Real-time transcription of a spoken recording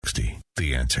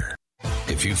The Answer.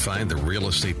 If you find the real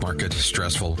estate market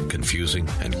stressful, confusing,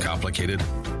 and complicated,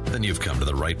 then you've come to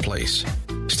the right place.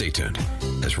 Stay tuned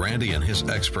as Randy and his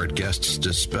expert guests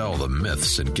dispel the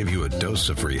myths and give you a dose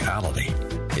of reality.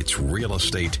 It's Real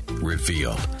Estate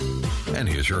Revealed. And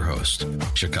here's your host,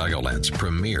 Chicagoland's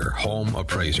premier home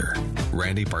appraiser,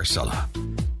 Randy Barcella.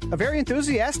 A very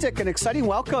enthusiastic and exciting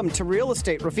welcome to Real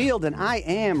Estate Revealed, and I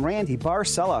am Randy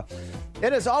Barcella.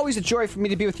 It is always a joy for me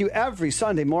to be with you every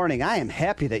Sunday morning. I am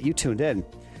happy that you tuned in.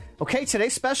 Okay,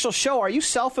 today's special show, are you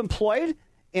self-employed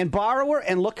and borrower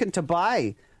and looking to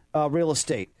buy real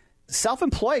estate?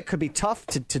 Self-employed could be tough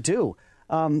to do.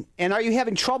 And are you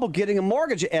having trouble getting a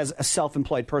mortgage as a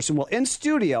self-employed person? Well, in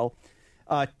studio,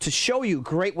 to show you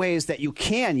great ways that you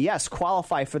can, yes,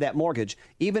 qualify for that mortgage,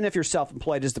 even if you're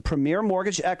self-employed, is the premier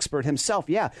mortgage expert himself.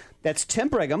 Yeah, that's Tim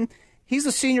Brigham. He's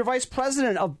the senior vice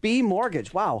president of B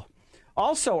Mortgage. Wow.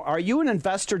 Also, are you an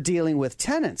investor dealing with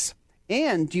tenants?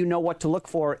 And do you know what to look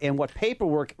for and what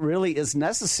paperwork really is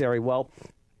necessary? Well,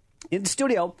 in the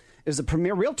studio is the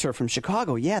premier realtor from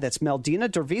Chicago. Yeah, that's Meldina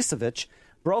Dervisevich,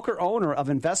 broker-owner of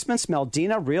Investments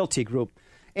Meldina Realty Group.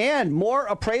 And more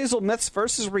appraisal myths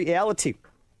versus reality.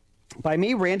 By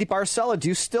me, Randy Barcella, do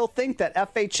you still think that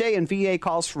FHA and VA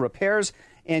calls for repairs?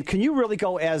 And can you really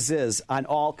go as is on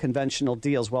all conventional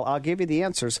deals? Well, I'll give you the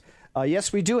answers.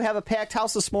 Yes, we do have a packed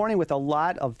house this morning with a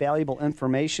lot of valuable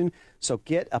information. So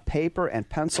get a paper and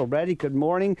pencil ready. Good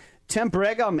morning, Tim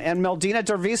Brigham and Meldina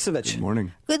Dervisevich. Good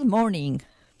morning. Good morning.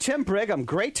 Tim Brigham,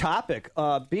 great topic.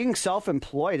 Being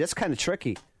self-employed, it's kind of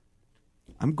tricky.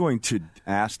 I'm going to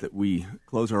ask that we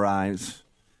close our eyes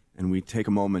and we take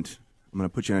a moment. I'm going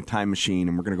to put you in a time machine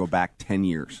and we're going to go back 10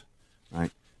 years.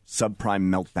 Right? Subprime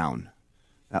meltdown.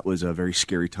 That was a very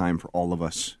scary time for all of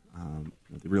us.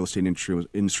 The real estate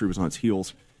industry was on its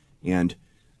heels. And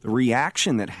the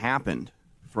reaction that happened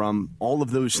from all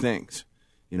of those things,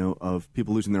 of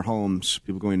people losing their homes,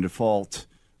 people going into default,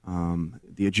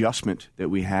 the adjustment that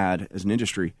we had as an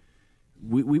industry,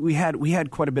 we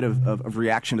had quite a bit of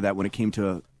reaction to that when it came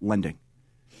to lending.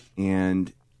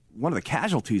 And one of the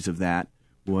casualties of that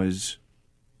was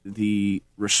the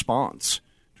response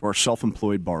to our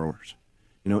self-employed borrowers.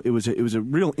 It was a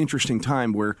real interesting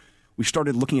time where we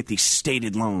started looking at these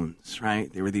stated loans,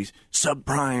 right? They were these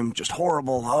subprime, just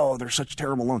horrible. Oh, they're such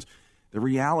terrible loans. The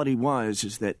reality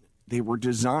is that they were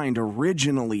designed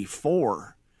originally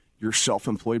for your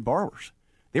self-employed borrowers.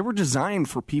 They were designed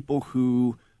for people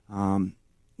who,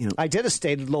 I did a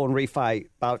stated loan refi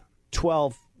about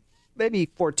 12, maybe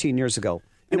 14 years ago.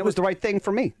 And it was the right thing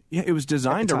for me. Yeah, it was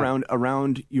designed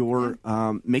around your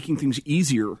making things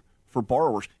easier for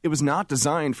borrowers. It was not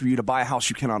designed for you to buy a house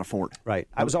you cannot afford. Right.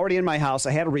 I was already in my house.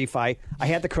 I had a refi. I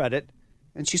had the credit.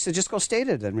 And she said, just go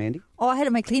stated then, Randy. Oh, I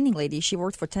had my cleaning lady. She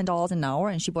worked for $10 an hour,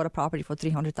 and she bought a property for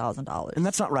 $300,000. And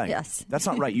that's not right. Yes. That's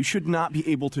not right. You should not be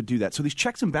able to do that. So these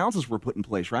checks and balances were put in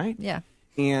place, right? Yeah.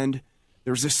 And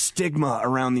there's this stigma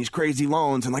around these crazy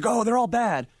loans and they're all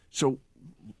bad. So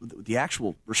the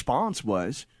actual response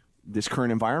was this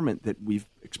current environment that we've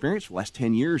experienced for the last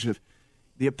 10 years of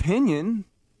the opinion,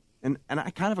 and I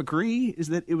kind of agree, is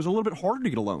that it was a little bit harder to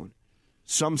get a loan.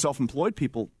 Some self-employed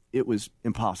people, it was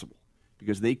impossible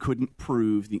because they couldn't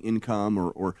prove the income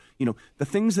or the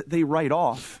things that they write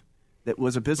off that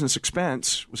was a business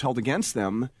expense was held against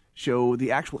them, show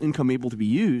the actual income able to be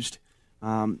used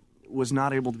was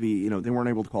not able to be, they weren't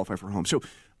able to qualify for a home. So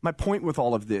my point with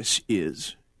all of this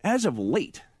is, as of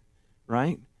late,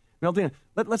 right? Meldina,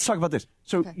 let's talk about this.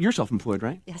 So You're self-employed,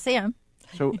 right? Yes, I am.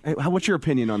 So what's your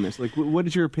opinion on this? What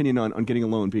is your opinion on getting a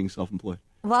loan being self-employed?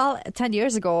 Well, 10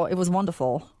 years ago, it was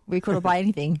wonderful. We couldn't buy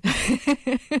anything.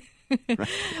 Right.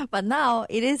 But now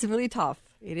it is really tough.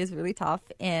 It is really tough,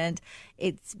 and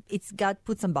it's got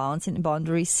put some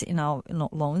boundaries in our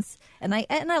loans, and I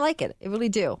like it. I really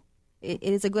do. It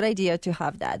is a good idea to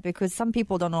have that because some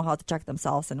people don't know how to check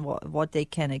themselves and what they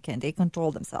can and can't. They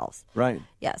control themselves. Right.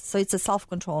 Yes. So it's a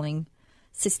self-controlling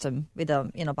system with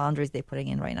the boundaries they're putting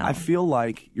in right now. I feel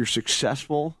like you're a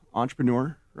successful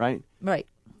entrepreneur, right? Right.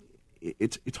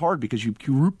 It's hard because you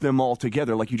group them all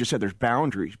together. Like you just said, there's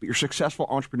boundaries. But you're a successful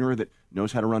entrepreneur that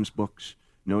knows how to run his books,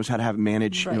 knows how to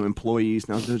manage employees,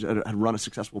 knows how to run a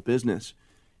successful business.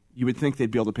 You would think they'd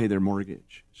be able to pay their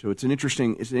mortgage. So it's an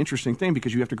interesting thing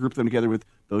because you have to group them together with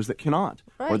those that cannot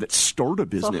or that start a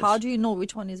business. So how do you know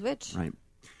which one is which? Right.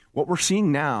 What we're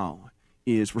seeing now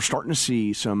is we're starting to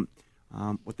see some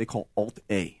what they call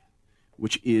Alt-A,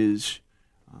 which is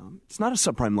it's not a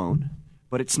subprime loan,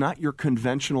 but it's not your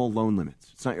conventional loan limits.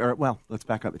 It's not. Let's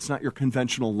back up. It's not your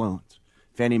conventional loans.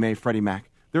 Fannie Mae, Freddie Mac.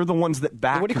 They're the ones that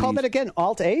back. What do you call that again?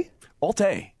 Alt-A?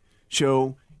 Alt-A.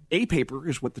 So A paper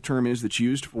is what the term is that's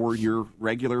used for your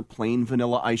regular plain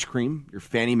vanilla ice cream, your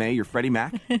Fannie Mae, your Freddie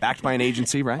Mac, backed by an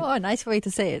agency, right? Oh, nice way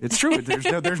to say it. It's true.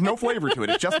 There's no flavor to it.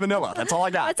 It's just vanilla. That's all I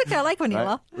got. That's okay. I like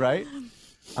vanilla. Right?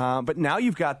 But now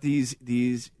you've got these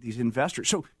investors.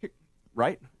 So,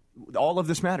 right? All of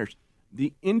this matters.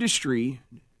 The industry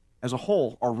as a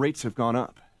whole, our rates have gone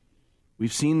up.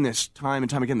 We've seen this time and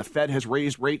time again. The Fed has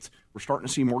raised rates. We're starting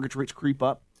to see mortgage rates creep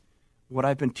up. What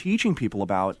I've been teaching people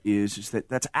about is that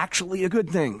that's actually a good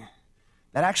thing.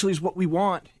 That actually is what we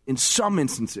want in some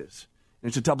instances. And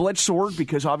it's a double-edged sword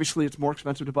because obviously it's more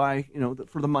expensive to buy,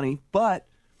 for the money. But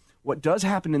what does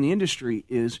happen in the industry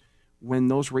is when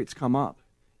those rates come up,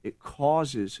 it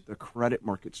causes the credit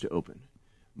markets to open.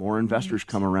 More investors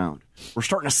come around. We're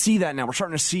starting to see that now. We're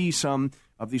starting to see some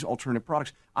of these alternative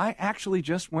products. I actually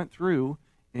just went through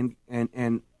and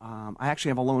I actually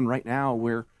have a loan right now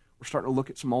where we're starting to look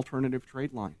at some alternative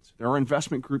trade lines. There are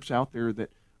investment groups out there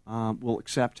that will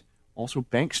accept also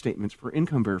bank statements for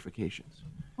income verifications,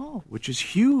 which is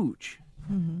huge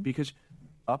because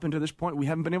up until this point, we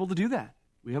haven't been able to do that.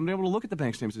 We haven't been able to look at the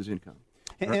bank statements as income.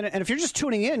 And if you're just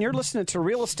tuning in, you're listening to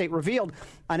Real Estate Revealed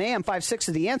on AM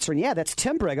 560 The Answer. And yeah, that's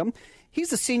Tim Brigham.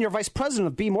 He's the Senior Vice President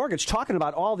of B Mortgage, talking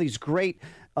about all these great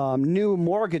new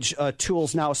mortgage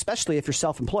tools now, especially if you're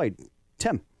self-employed.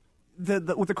 Tim.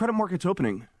 With the credit markets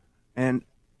opening, and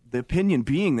the opinion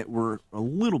being that we're a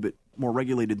little bit more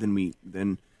regulated than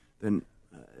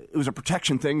it was a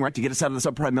protection thing, right, to get us out of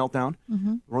the subprime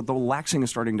meltdown. Or the relaxing is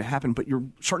starting to happen, but you're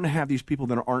starting to have these people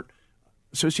that aren't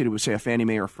associated with, say, a Fannie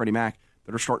Mae or a Freddie Mac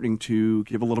that are starting to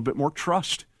give a little bit more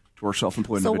trust to our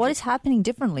self-employed individuals. So what is happening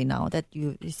differently now that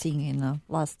you're seeing in the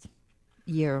last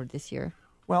year or this year?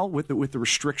 Well, with the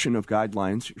restriction of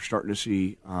guidelines, you're starting to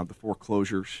see the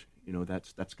foreclosures.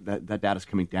 That data's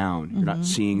coming down. You're not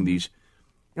seeing these.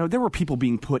 There were people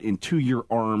being put in 2-year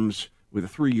ARMs with a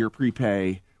 3-year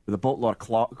prepay with a boatload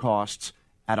of costs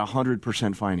at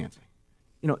 100% financing.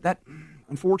 That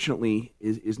unfortunately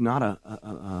is not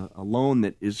a loan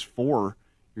that is for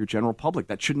your general public.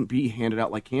 That shouldn't be handed out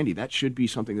like candy. That should be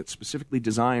something that's specifically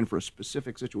designed for a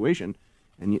specific situation.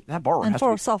 And that borrower and has for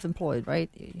to be self-employed, right?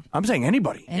 I'm saying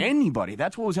anybody.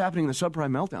 That's what was happening in the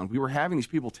subprime meltdown. We were having these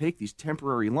people take these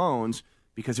temporary loans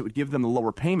because it would give them the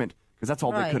lower payment because that's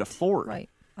all they could afford. Right.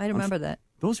 I remember that.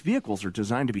 Those vehicles are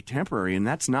designed to be temporary, and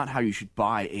that's not how you should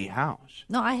buy a house.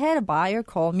 No, I had a buyer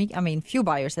call me. Few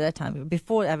buyers at that time,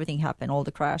 before everything happened, all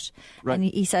the crash. Right. And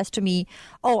he says to me,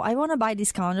 I want to buy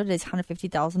this condo that's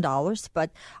 $150,000, but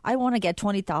I want to get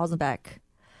 $20,000 back.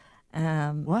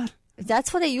 What?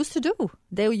 That's what they used to do.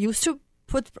 They used to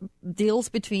put deals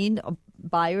between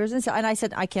buyers and I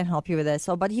said, I can't help you with that.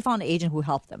 But he found an agent who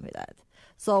helped them with that.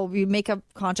 So we make a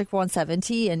contract for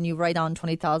 $170,000 and you write down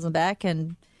 $20,000 back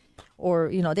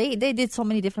they did so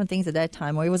many different things at that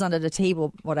time, or it was under the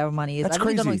table, whatever money is. That's I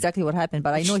really don't know crazy. exactly what happened,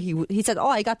 but I know he said,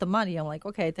 I got the money. I'm like,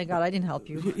 okay, thank God I didn't help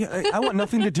you. Yeah, I want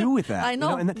nothing to do with that. I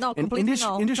know. Completely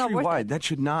no. Industry-wide, that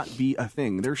should not be a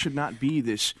thing. There should not be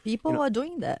this. People are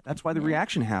doing that. That's why the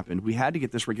reaction happened. We had to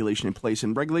get this regulation in place,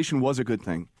 and regulation was a good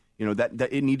thing. That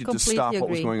it needed to stop what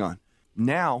was going on.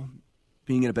 Now,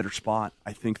 being in a better spot,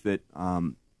 I think that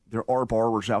there are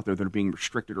borrowers out there that are being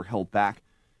restricted or held back.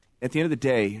 At the end of the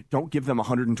day, don't give them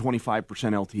 125%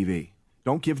 LTV.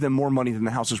 Don't give them more money than the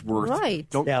house is worth. Right.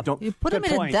 Don't you put them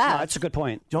in a debt. No, that's a good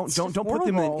point. Don't put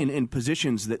them in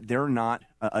positions that they're not.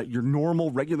 Your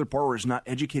normal regular borrower is not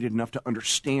educated enough to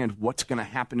understand what's going to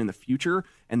happen in the future,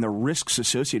 and the risks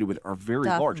associated with it are very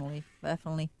large.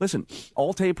 Definitely. Listen,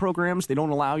 Alt-A programs, they don't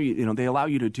allow you. They allow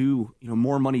you to do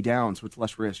more money down, so it's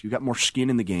less risk. You've got more skin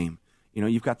in the game.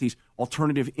 You've got these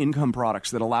alternative income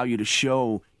products that allow you to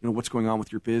show, what's going on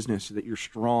with your business, that you're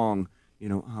strong. They're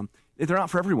not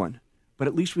for everyone, but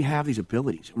at least we have these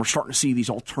abilities. And we're starting to see these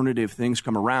alternative things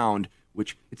come around,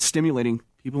 which it's stimulating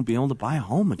people being able to buy a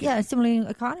home again. Yeah, it's stimulating the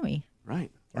economy. Right.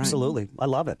 Absolutely. I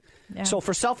love it. Yeah. So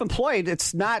for self-employed,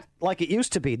 it's not like it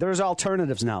used to be. There's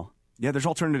alternatives now. Yeah, there's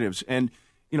alternatives. And,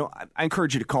 I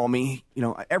encourage you to call me.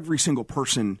 Every single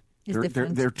person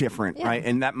they're different, yeah. Right?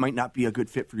 And that might not be a good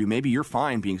fit for you. Maybe you're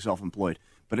fine being self-employed,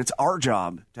 but it's our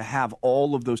job to have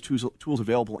all of those tools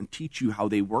available and teach you how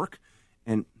they work.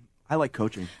 And I like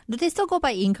coaching. Do they still go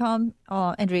by income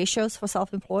and ratios for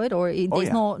self-employed, or there's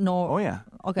no? Oh yeah.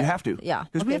 Okay. You have to. Yeah.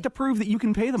 Because we have to prove that you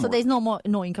can pay them. So more.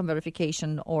 there's no income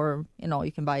verification, or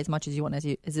you can buy as much as you want as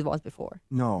it was before.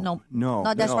 No.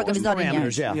 That's not going to be starting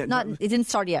yet. Yeah. It didn't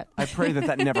start yet. I pray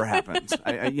that never happens.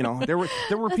 There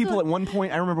were people at one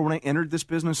point. I remember when I entered this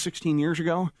business 16 years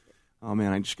ago. Oh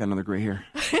man, I just got another gray hair.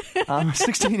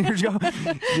 16 years ago,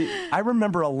 I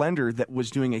remember a lender that was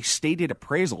doing a stated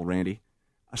appraisal, Randy,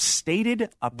 A stated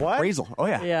appraisal. Oh,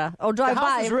 yeah. Yeah. Oh, The drive by.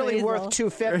 house is really appraisal. worth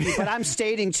 $250, but I'm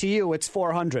stating to you it's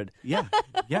 $400. Yeah.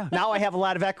 Yeah. Now I have a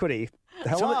lot of equity.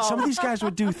 Hello. Some of these guys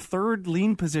would do third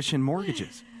lien position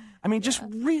mortgages. I mean, just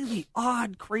really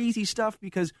odd, crazy stuff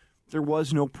because there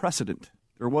was no precedent.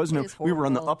 There was no. is We were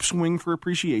on the horrible. upswing for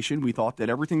appreciation. We thought that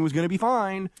everything was going to be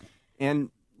fine, and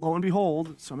lo and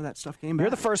behold, some of that stuff came back.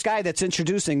 You're the first guy that's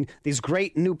introducing these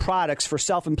great new products for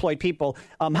self-employed people.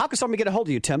 How can somebody get a hold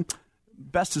of you, Tim?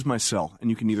 Best is my cell, and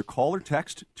you can either call or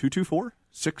text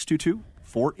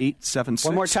 224-622-4876.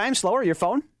 One more time, slower, your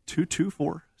phone.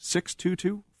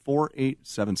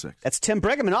 224-622-4876. That's Tim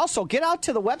Brigham. And also, get out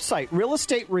to the website,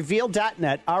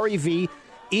 realestaterevealed.net,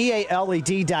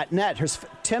 REVEALED.net. Here's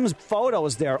Tim's photo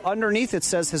is there. Underneath it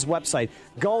says his website.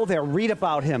 Go there, read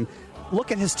about him.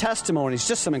 Look at his testimonies,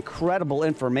 just some incredible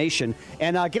information.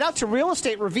 And get out to Real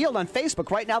Estate Revealed on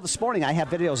Facebook. Right now, this morning, I have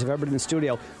videos of everybody in the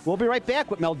studio. We'll be right back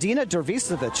with Meldina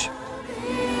Dervisevic.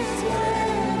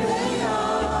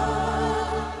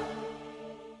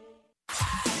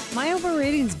 My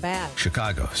overrating's bad.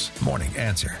 Chicago's Morning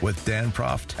Answer with Dan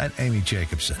Proft and Amy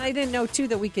Jacobson. I didn't know, too,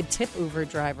 that we could tip Uber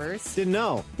drivers. Didn't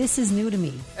know. This is new to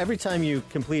me. Every time you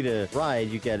complete a ride,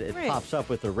 it Right. pops up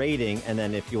with a rating, and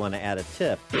then if you want to add a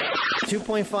tip.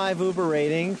 2.5 Uber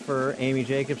rating for Amy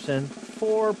Jacobson,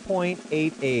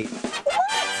 4.88. What?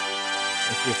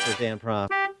 This is for Dan Proft.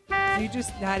 You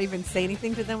just not even say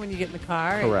anything to them when you get in the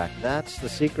car? Correct. That's the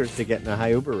secret to getting a high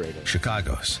Uber rating.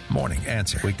 Chicago's Morning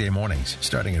Answer. Weekday mornings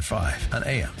starting at 5 on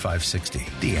AM 560.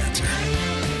 The Answer.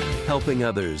 Helping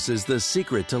others is the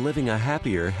secret to living a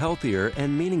happier, healthier,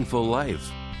 and meaningful life.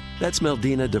 That's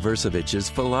Meldina Dervisevic's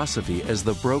philosophy as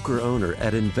the broker-owner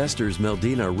at Investors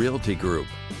Meldina Realty Group.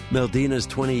 Meldina's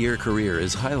 20-year career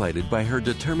is highlighted by her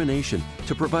determination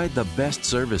to provide the best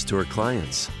service to her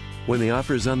clients. When the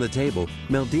offer's on the table,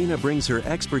 Meldina brings her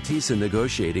expertise in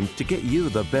negotiating to get you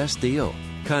the best deal.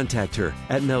 Contact her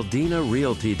at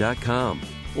meldinarealty.com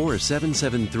or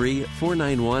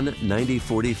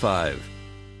 773-491-9045.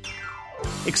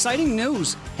 Exciting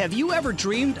news! Have you ever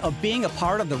dreamed of being a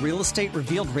part of the Real Estate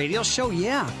Revealed radio show?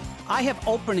 Yeah. I have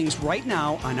openings right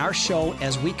now on our show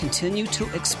as we continue to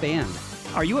expand.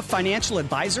 Are you a financial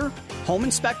advisor, home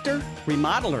inspector,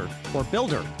 remodeler, or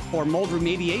builder, or mold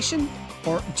remediation?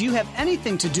 Or do you have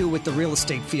anything to do with the real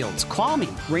estate fields? Call me,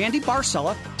 Randy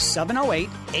Barcella,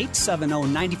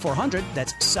 708-870-9400.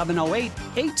 That's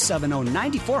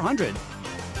 708-870-9400.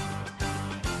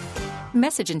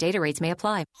 Message and data rates may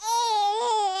apply.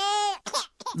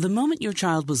 The moment your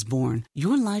child was born,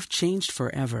 your life changed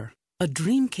forever. A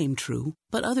dream came true,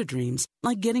 but other dreams,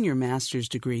 like getting your master's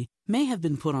degree, may have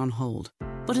been put on hold.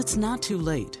 But it's not too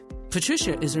late.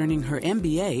 Patricia is earning her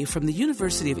MBA from the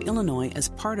University of Illinois as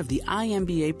part of the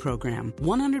iMBA program,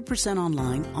 100%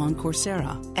 online on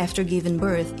Coursera. After giving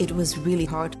birth, it was really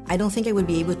hard. I don't think I would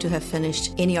be able to have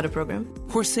finished any other program.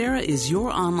 Coursera is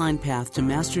your online path to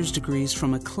master's degrees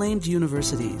from acclaimed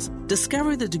universities.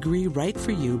 Discover the degree right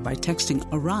for you by texting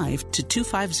ARRIVE to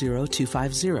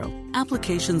 250250.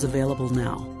 Applications available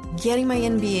now. Getting my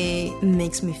MBA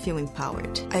makes me feel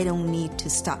empowered. I don't need to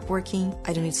stop working.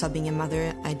 I don't need to stop being a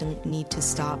mother. I don't need to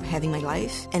stop having my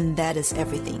life. And that is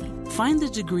everything. Find the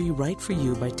degree right for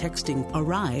you by texting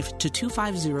ARRIVE to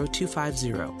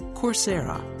 250250.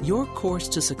 Coursera, your course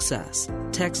to success.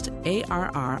 Text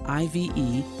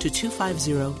ARRIVE to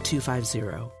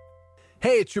 250250.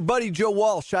 Hey, it's your buddy Joe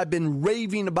Walsh. I've been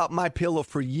raving about MyPillow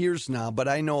for years now, but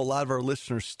I know a lot of our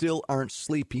listeners still aren't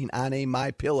sleeping on a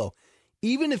MyPillow.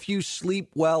 Even if you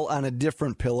sleep well on a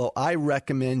different pillow, I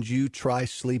recommend you try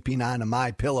sleeping on a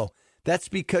MyPillow. That's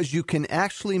because you can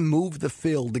actually move the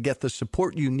fill to get the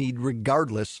support you need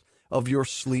regardless of your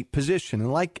sleep position.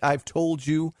 And like I've told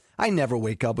you, I never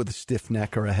wake up with a stiff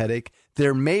neck or a headache.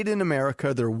 They're made in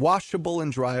America. They're washable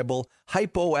and dryable,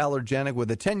 hypoallergenic with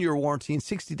a 10-year warranty and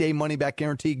 60-day money-back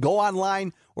guarantee. Go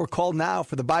online or call now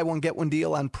for the buy one, get one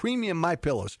deal on premium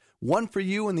MyPillows. One for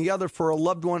you and the other for a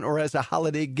loved one or as a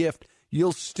holiday gift.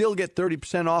 You'll still get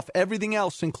 30% off everything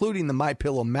else, including the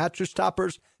MyPillow mattress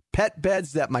toppers, pet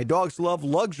beds that my dogs love,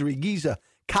 luxury Giza,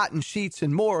 cotton sheets,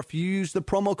 and more if you use the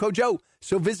promo code Joe.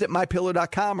 So visit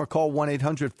MyPillow.com or call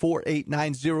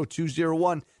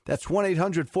 1-800-489-0201. That's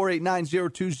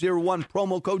 1-800-489-0201,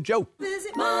 promo code Joe.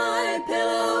 Visit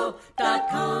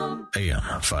MyPillow.com. AM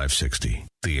 560.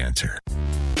 The Answer.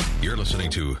 You're listening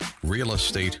to Real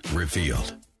Estate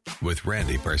Revealed with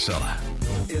Randy Barcella.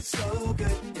 It's so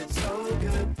good. It's so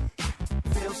good.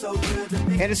 Feels so good to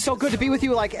me. And it's so good to be with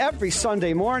you like every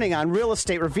Sunday morning on Real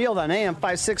Estate Revealed on AM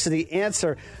 560 The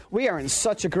Answer. We are in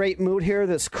such a great mood here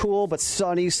this cool but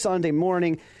sunny Sunday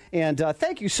morning. And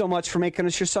thank you so much for making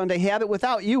us your Sunday habit.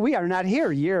 Without you, we are not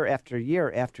here year after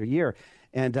year after year.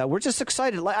 And we're just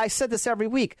excited. I said this every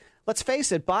week. Let's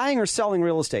face it, buying or selling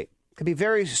real estate can be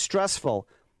very stressful,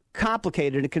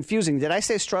 complicated, and confusing. Did I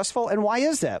say stressful? And why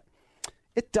is that?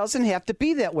 It doesn't have to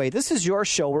be that way. This is your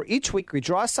show where each week we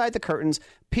draw aside the curtains,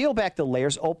 peel back the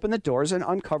layers, open the doors, and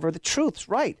uncover the truths.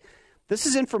 Right. This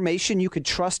is information you could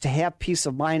trust to have peace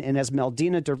of mind. And as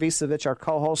Meldina Dervisovich, our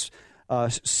co-host,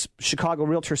 Chicago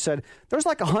realtor, said, there's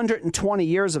like 120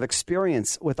 years of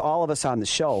experience with all of us on the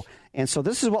show. And so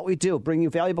this is what we do, bring you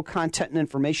valuable content and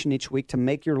information each week to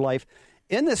make your life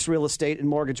in this real estate and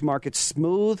mortgage market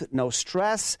smooth, no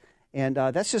stress. And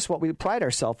that's just what we pride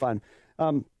ourselves on.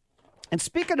 And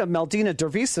speaking of Meldina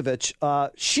Dervisovich,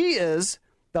 she is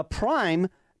the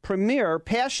premier,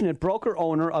 passionate broker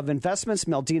owner of Investments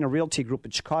Meldina Realty Group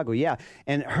in Chicago. Yeah.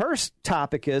 And her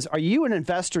topic is, are you an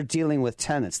investor dealing with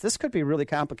tenants? This could be really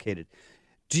complicated.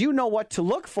 Do you know what to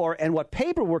look for and what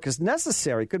paperwork is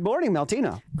necessary? Good morning,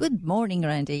 Meldina. Good morning,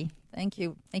 Randy. Thank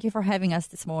you. Thank you for having us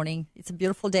this morning. It's a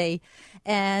beautiful day.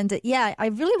 And yeah, I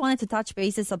really wanted to touch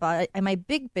bases about my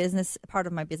big business. Part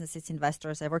of my business is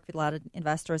investors. I work with a lot of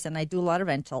investors and I do a lot of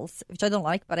rentals, which I don't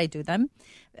like, but I do them.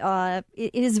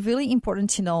 It is really important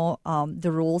to know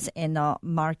the rules in the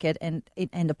market and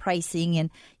the pricing and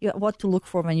what to look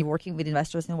for when you're working with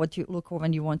investors and what to look for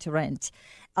when you want to rent.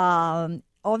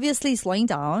 Obviously slowing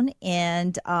down,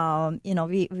 and I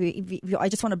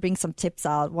just want to bring some tips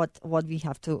out what we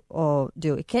have to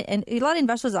do. And a lot of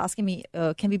investors are asking me,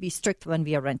 can we be strict when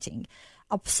we are renting?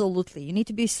 Absolutely. You need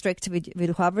to be strict with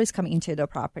whoever is coming into the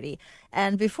property.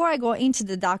 And before I go into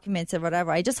the documents and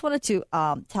whatever, I just wanted to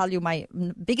tell you my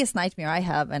biggest nightmare I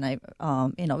have, and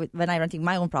when I'm renting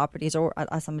my own properties or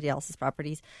somebody else's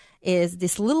properties, is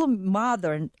this little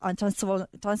modern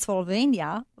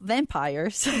Transylvania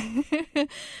vampires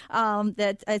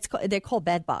they're called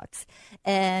bed bugs,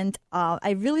 and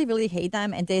I really, really hate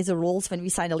them. And there's a rules when we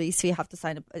sign a lease, they have to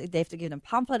give them a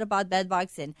pamphlet about bed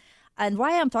bugs. And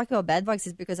why I'm talking about bed bugs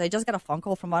is because I just got a phone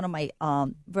call from one of my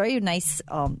very nice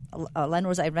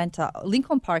landlords. I rent a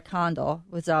Lincoln Park condo.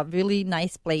 It was a really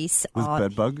nice place. With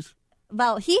bed bugs?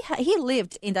 Well, he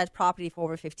lived in that property for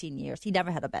over 15 years. He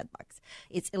never had a bed bugs.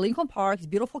 It's a Lincoln Park, it's a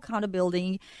beautiful condo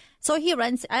building. So he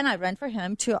rents, and I rent for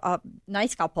him to a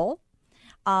nice couple.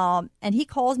 And he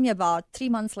calls me about 3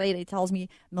 months later. He tells me,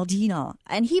 Meldina.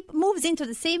 And he moves into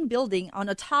the same building on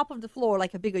the top of the floor,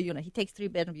 like a bigger unit. He takes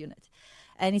 3-bedroom unit.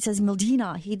 And he says,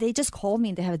 Meldina, they just called me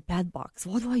and they have bed bugs.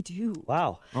 What do I do?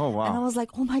 Wow. Oh, wow. And I was like,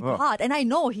 oh, my God. And I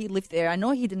know he lived there. I know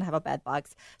he didn't have a bed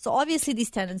bugs. So obviously these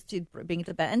tenants did bring it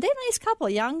to bed. And they're a nice couple,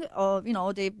 young.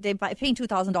 They're paying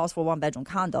 $2,000 for 1-bedroom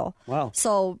condo. Wow.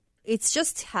 So it's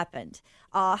just happened.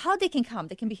 How they can come?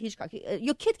 They can be Hitchcock.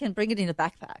 Your kid can bring it in a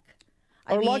backpack.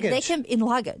 Luggage. They can in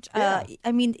luggage. Yeah.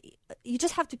 You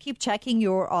just have to keep checking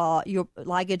your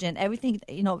luggage and everything.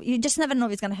 You just never know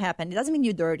what's going to happen. It doesn't mean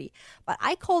you're dirty, but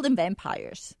I call them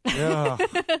vampires. Yeah,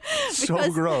 so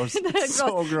gross.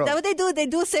 So gross. That's what they do. They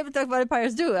do same what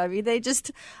vampires do. I mean,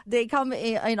 they come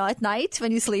at night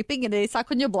when you're sleeping and they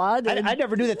suck on your blood. I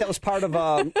never knew that was part of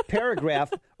a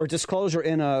paragraph or disclosure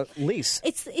in a lease.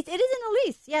 It is in a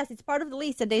lease. Yes, it's part of the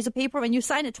lease. And there's a paper when you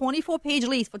sign a 24-page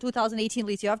lease for 2018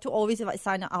 lease. You have to always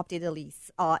sign an updated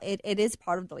lease. It is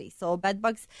part of the lease. So bed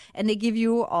bugs, and they give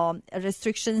you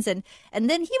restrictions. And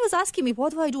then he was asking me,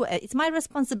 what do I do? It's my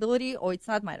responsibility or it's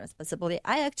not my responsibility?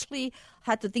 I actually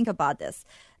had to think about this.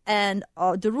 And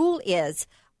the rule is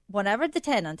whenever the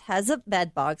tenant has a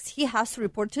bed bugs, he has to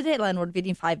report to the landlord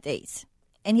within 5 days.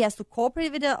 And he has to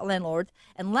cooperate with the landlord,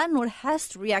 and landlord has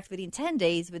to react within 10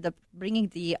 days with bringing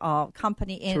the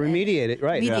company in. To remediate it,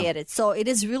 right. Remediate it. So it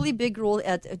is really big rule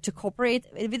to cooperate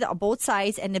with both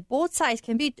sides, and both sides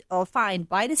can be fined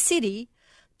by the city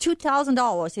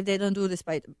 $2,000 if they don't do this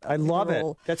by I love it.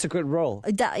 That's a good rule.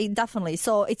 Definitely.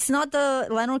 So it's not the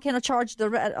landlord cannot charge the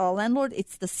landlord.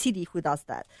 It's the city who does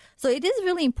that. So it is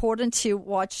really important to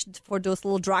watch for those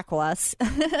little Draculas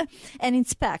and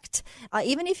inspect.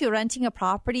 Even if you're renting a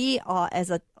property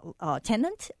as a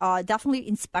tenant, definitely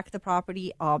inspect the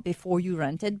property before you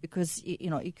rent it, because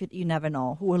you never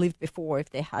know who lived before, if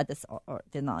they had this or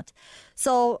did not.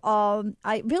 So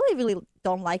I really, really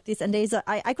don't like this. And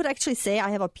I could actually say I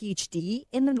have a PhD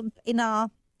in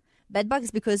bed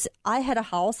bugs, because I had a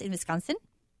house in Wisconsin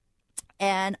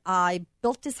and I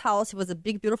built this house. It was a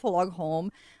big, beautiful log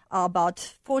home, about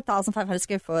 4,500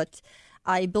 square foot.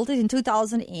 I built it in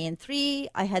 2003.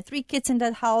 I had 3 kids in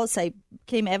that house. I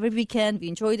came every weekend. We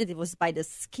enjoyed it. It was by the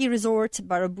ski resort,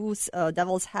 Baraboo,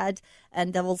 Devil's Head,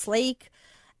 and Devil's Lake.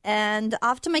 And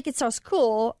after my kids started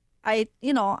school,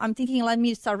 I'm thinking, let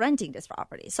me start renting this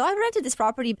property. So I rented this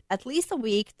property at least a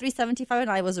week, $375 a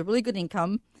night was a really good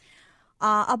income.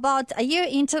 About a year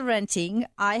into renting,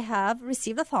 I have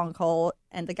received a phone call,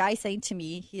 and the guy saying to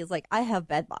me, he's like, I have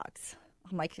bed bugs.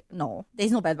 I'm like, no,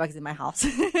 there's no bed bugs in my house.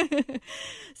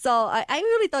 So I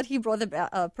really thought he brought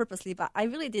them purposely, but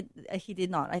he did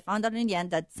not. I found out in the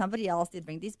end that somebody else did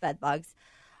bring these bed bugs.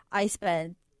 I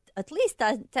spent at least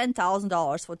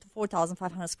 $10,000 for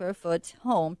 4,500 square foot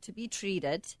home to be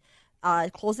treated.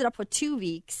 Closed it up for 2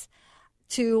 weeks.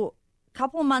 A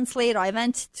couple of months later, I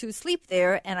went to sleep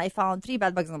there, and I found 3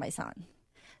 bed bugs on my son.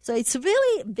 So it's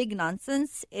really big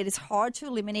nonsense. It is hard to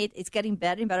eliminate. It's getting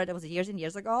better and better. That was years and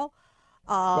years ago.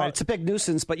 Right, it's a big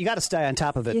nuisance, but you got to stay on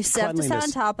top of it. You have to stay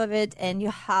on top of it, and you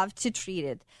have to treat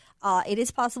it. It is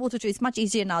possible to treat. It's much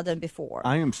easier now than before.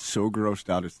 I am so grossed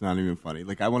out. It's not even funny.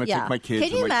 Like, I want to take my kids.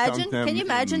 Can you imagine? Dump them Can you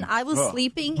imagine? I was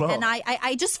sleeping, and I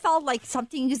I just felt like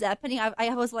something is happening.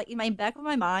 I was like in my back of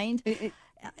my mind.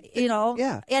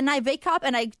 Yeah. And I wake up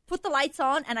and I put the lights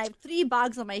on, and I have 3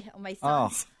 bugs on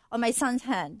my son's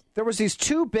hand. There was these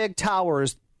 2 big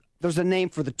towers. There's a name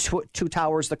for the two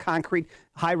towers, the concrete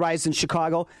high-rise in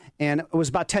Chicago, and it was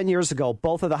about 10 years ago.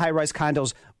 Both of the high-rise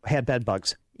condos had bed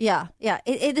bugs. Yeah.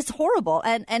 It is horrible.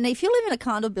 And if you live in a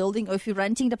condo building or if you're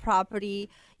renting the property,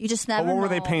 you just never know. What were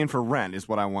they paying for rent is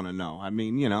what I want to know. I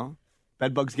mean,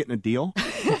 bed bugs getting a deal?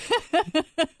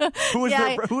 Who is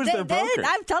their broker?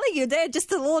 I'm telling you, they're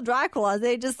just a little Dracula.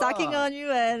 They're just sucking on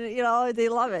you, and they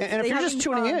love it. And if you're just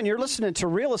tuning in, you're listening to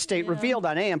Real Estate Revealed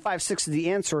on AM 560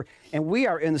 The Answer, and we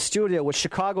are in the studio with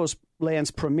Chicago's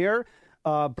land's premier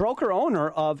broker owner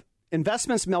of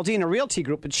Investments Meldina Realty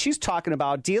Group, and she's talking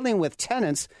about dealing with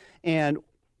tenants and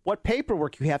what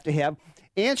paperwork you have to have,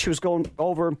 and she was going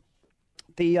over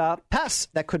the pests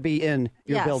that could be in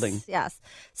your building. Yes.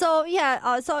 So,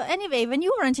 so anyway, when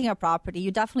you're renting a property,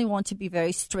 you definitely want to be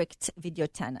very strict with your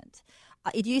tenant.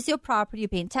 It is your property, you're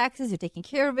paying taxes, you're taking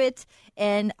care of it.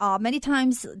 And many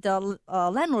times the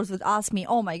landlords would ask me,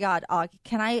 oh, my God,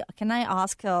 can I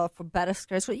ask for better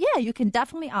square footage? Yeah, you can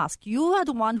definitely ask. You are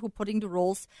the one who putting the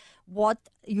rules, what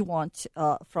you want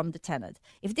from the tenant.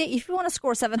 If you want to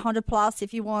score 700 plus,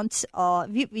 if you want,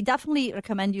 we definitely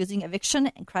recommend using eviction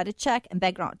and credit check and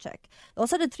background check.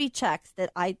 Those are the 3 checks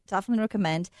that I definitely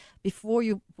recommend before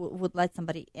you would let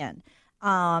somebody in.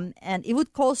 And it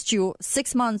would cost you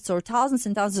 6 months or thousands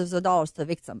and thousands of dollars to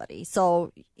evict somebody.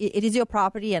 So it is your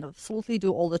property, and absolutely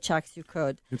do all the checks you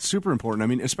could. It's super important. I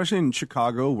mean, especially in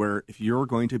Chicago, where if you're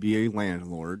going to be a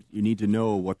landlord, you need to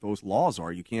know what those laws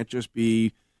are. You can't just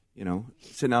be,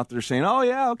 sitting out there saying, oh,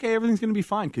 yeah, okay, everything's going to be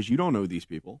fine, because you don't know these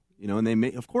people. And they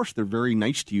may, of course, they're very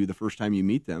nice to you the first time you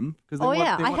meet them.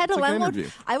 I had a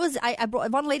landlord. I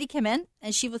brought one lady came in,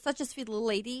 and she was such a sweet little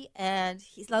lady. And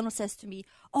his landlord says to me,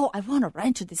 "Oh, I want to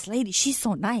rent to this lady. She's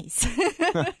so nice."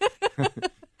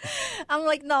 I'm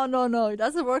like, no, it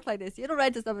doesn't work like this. You don't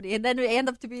rent to somebody, and then it end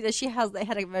up to be that they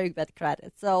had a very bad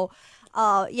credit. So,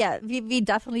 we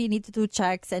definitely need to do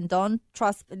checks, and don't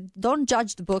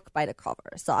judge the book by the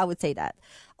cover. So I would say that.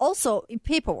 Also, in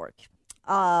paperwork.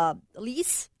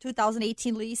 Lease,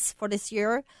 2018 lease for this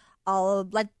year,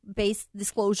 lead-based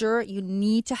disclosure. You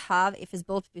need to have, if it's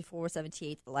built before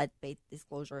 78, lead-based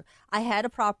disclosure. I had a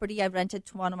property I rented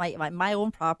to one of my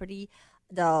own property.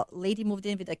 The lady moved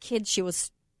in with a kid. She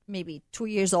was maybe 2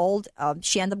 years old.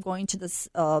 She ended up going to this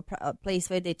place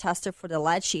where they tested for the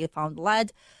lead. She found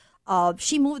lead.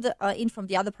 She moved in from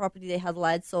the other property. They had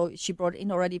lead, so she brought it in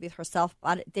already with herself.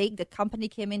 But the company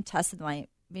came in, tested my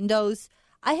windows.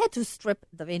 I had to strip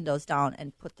the windows down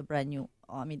and put the brand new.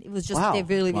 It was just they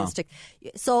really strict.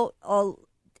 So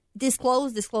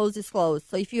disclose. So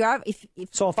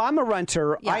if I'm a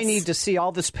renter, yes. I need to see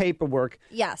all this paperwork.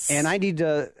 Yes, and I need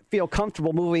to feel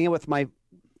comfortable moving in with my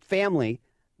family.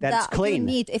 That's clean.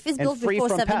 If it's built before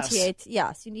 78,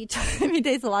 yes, you need to.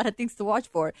 There's a lot of things to watch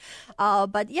for.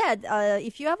 But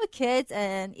if you have a kid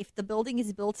and if the building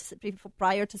is built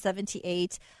prior to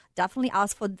 78, definitely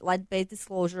ask for lead-based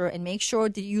disclosure and make sure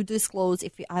that you disclose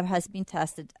if it has been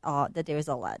tested that there is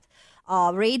a lead.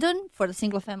 Radon for the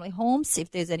single-family homes, if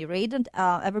there's any radon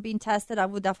ever been tested, I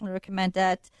would definitely recommend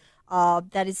that.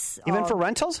 That is even for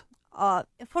rentals.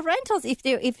 For rentals,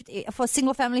 for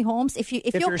single-family homes, if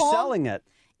you're selling it.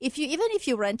 If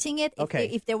you're renting it,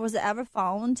 if there was ever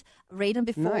found radon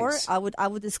before, nice. I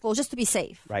would disclose just to be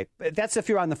safe. Right. That's if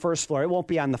you're on the first floor. It won't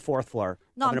be on the 4th floor.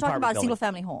 No, I'm talking about a single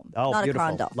family home, not beautiful. a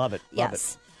condo. Love it.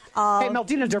 Yes. Hey,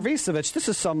 Meldina Dervisovich, this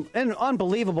is some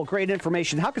unbelievable, great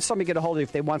information. How can somebody get a hold of you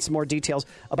if they want some more details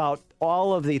about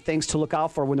all of the things to look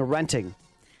out for when they're renting?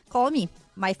 Call me.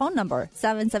 My phone number,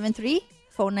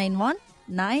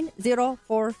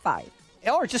 773-491-9045.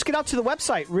 Or just get out to the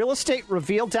website,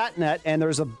 realestaterevealed.net, and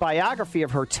there's a biography of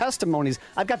her testimonies.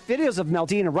 I've got videos of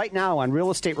Meldina right now on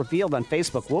Real Estate Revealed on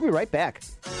Facebook. We'll be right back.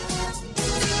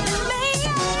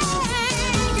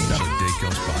 Not a day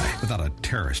goes by without a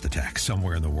terrorist attack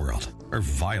somewhere in the world, or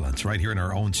violence right here in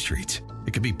our own streets.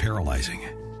 It can be paralyzing,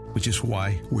 which is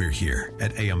why we're here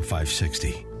at AM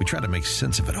 560. We try to make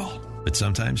sense of it all, but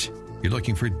sometimes you're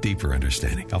looking for deeper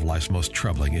understanding of life's most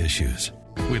troubling issues.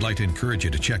 We'd like to encourage you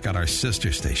to check out our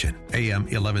sister station, AM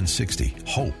 1160,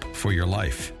 Hope for Your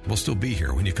Life. We'll still be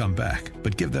here when you come back,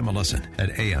 but give them a listen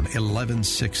at AM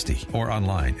 1160 or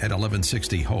online at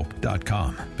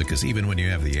 1160hope.com, because even when you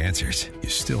have the answers, you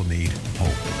still need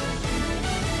hope.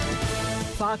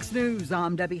 Fox News,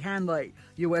 I'm Debbie Hanley.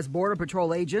 U.S. Border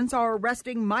Patrol agents are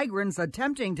arresting migrants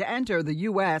attempting to enter the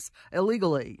U.S.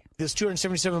 illegally. This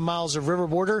 277 miles of river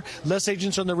border, less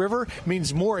agents on the river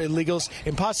means more illegals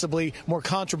and possibly more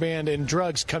contraband and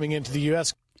drugs coming into the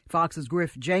U.S. Fox's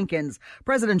Griff Jenkins.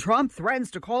 President Trump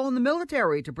threatens to call on the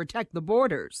military to protect the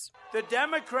borders. The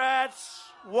Democrats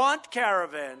want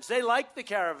caravans. They like the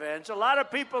caravans. A lot of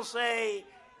people say,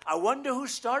 I wonder who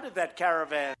started that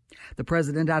caravan. The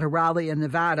president at a rally in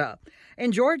Nevada.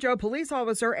 In Georgia, police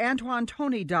officer Antoine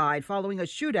Toney died following a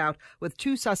shootout with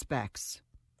two suspects.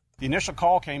 The initial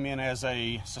call came in as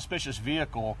a suspicious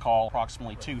vehicle call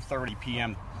approximately 2:30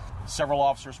 p.m. Several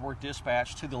officers were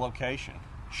dispatched to the location.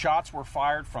 Shots were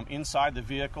fired from inside the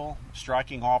vehicle,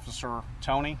 striking Officer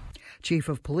Toney. Chief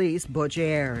of Police Butch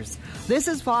Ayers. This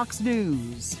is Fox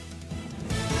News.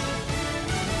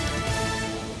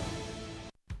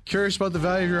 Curious about the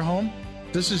value of your home?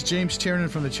 This is James Tiernan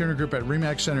from the Tiernan Group at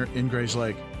RE/MAX Center in Grays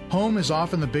Lake. Home is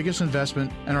often the biggest investment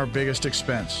and our biggest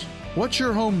expense. What's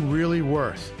your home really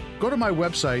worth? Go to my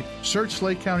website, search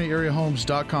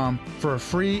LakeCountyAreaHomes.com for a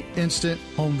free instant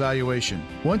home valuation.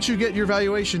 Once you get your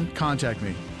valuation, contact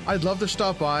me. I'd love to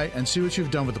stop by and see what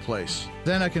you've done with the place.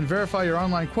 Then I can verify your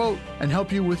online quote and help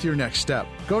you with your next step.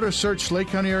 Go to search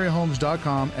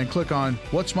LakeCountyAreaHomes.com and click on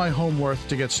What's My Home Worth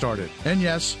to get started. And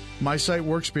yes, my site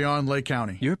works beyond Lake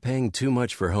County. You're paying too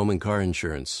much for home and car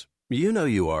insurance. You know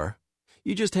you are.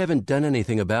 You just haven't done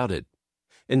anything about it.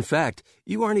 In fact,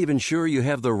 you aren't even sure you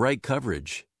have the right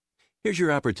coverage. Here's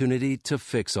your opportunity to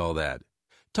fix all that.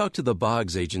 Talk to the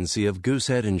Boggs Agency of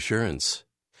Goosehead Insurance.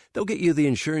 They'll get you the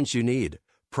insurance you need,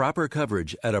 proper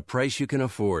coverage at a price you can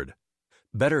afford.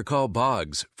 Better call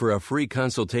Boggs for a free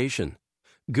consultation.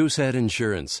 Goosehead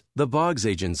Insurance, the Boggs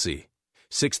Agency.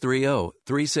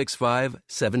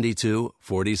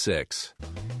 630-365-7246.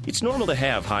 It's normal to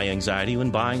have high anxiety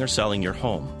when buying or selling your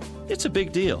home. It's a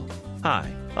big deal.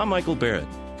 Hi, I'm Michael Barrett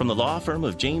from the law firm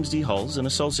of James D. Hulls and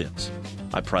Associates.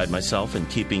 I pride myself in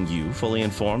keeping you fully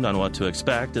informed on what to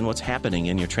expect and what's happening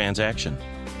in your transaction.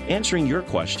 Answering your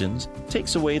questions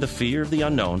takes away the fear of the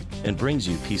unknown and brings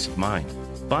you peace of mind.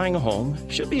 Buying a home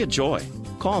should be a joy.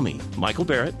 Call me, Michael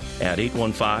Barrett, at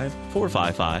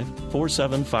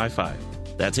 815-455-4755.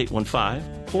 That's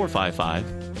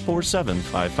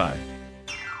 815-455-4755.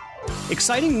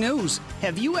 Exciting news.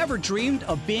 Have you ever dreamed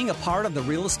of being a part of the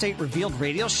Real Estate Revealed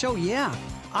radio show? Yeah.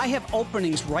 I have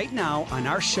openings right now on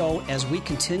our show as we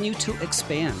continue to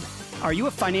expand. Are you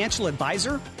a financial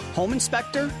advisor, home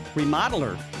inspector,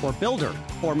 remodeler, or builder,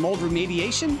 or mold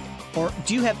remediation? Or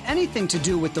do you have anything to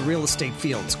do with the real estate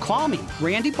fields? Call me,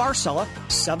 Randy Barcella,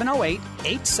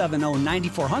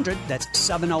 708-870-9400. That's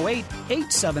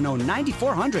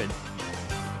 708-870-9400.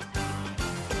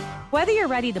 Whether you're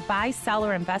ready to buy, sell,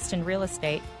 or invest in real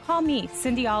estate, call me,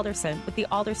 Cindy Alderson, with the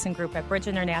Alderson Group at Bridge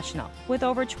International. With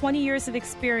over 20 years of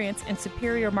experience and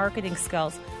superior marketing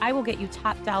skills, I will get you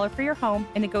top dollar for your home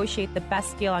and negotiate the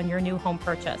best deal on your new home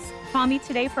purchase. Call me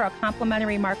today for a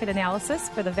complimentary market analysis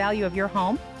for the value of your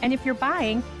home. And if you're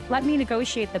buying, let me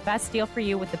negotiate the best deal for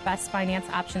you with the best finance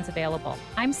options available.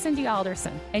 I'm Cindy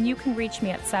Alderson, and you can reach me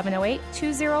at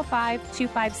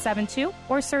 708-205-2572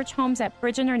 or search homes at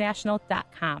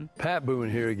bridgeinternational.com. Pat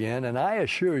Boone here again, and I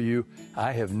assure you,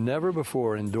 I have never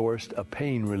before endorsed a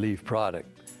pain relief product.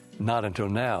 Not until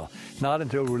now. Not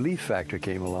until Relief Factor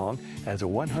came along as a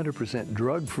 100%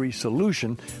 drug-free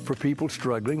solution for people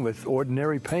struggling with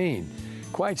ordinary pain.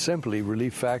 Quite simply,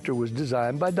 Relief Factor was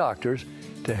designed by doctors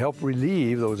to help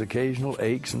relieve those occasional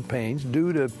aches and pains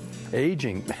due to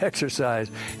aging, exercise,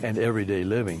 and everyday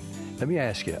living. Let me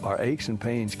ask you, are aches and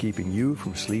pains keeping you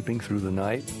from sleeping through the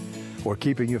night? Or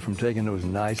keeping you from taking those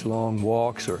nice long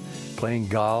walks or playing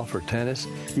golf or tennis?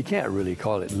 You can't really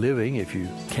call it living if you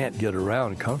can't get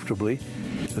around comfortably.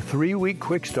 The 3-week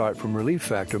quick start from Relief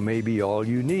Factor may be all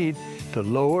you need to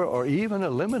lower or even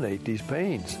eliminate these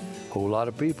pains. A whole lot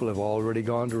of people have already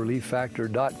gone to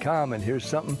ReliefFactor.com, and here's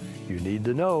something you need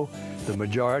to know. The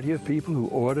majority of people who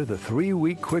order the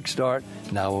 3-week Quick Start,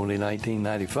 now only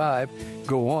 $19.95,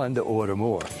 go on to order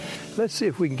more. Let's see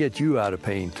if we can get you out of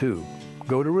pain, too.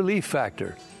 Go to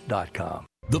ReliefFactor.com.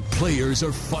 The players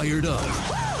are fired up.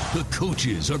 The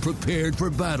coaches are prepared for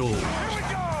battle.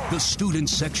 The student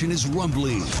section is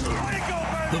rumbling.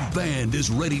 The band is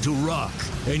ready to rock.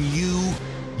 And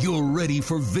you're ready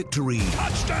for victory.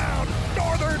 Touchdown,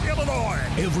 Northern Illinois!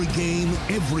 Every game,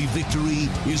 every victory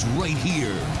is right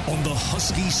here on the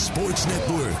Husky Sports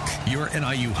Network. Your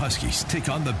NIU Huskies take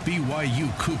on the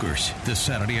BYU Cougars this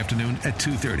Saturday afternoon at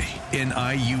 2:30.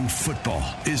 NIU football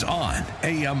is on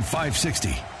AM 560.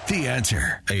 The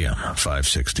Answer. AM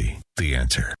 560. The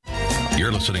Answer.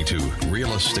 You're listening to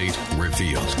Real Estate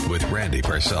Revealed with Randy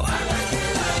Barcella.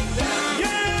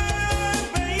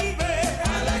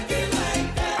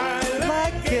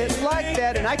 Like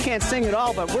that, and I can't sing at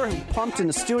all, but we're pumped in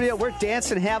the studio. We're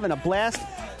dancing, having a blast.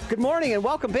 Good morning, and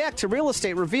welcome back to Real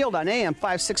Estate Revealed on AM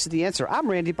 560 The Answer. I'm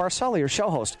Randy Barcella, your show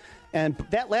host. And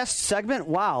that last segment,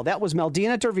 wow, that was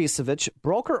Meldina Dervisevic,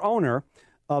 broker-owner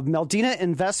of Meldina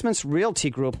Investments Realty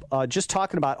Group, just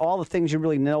talking about all the things you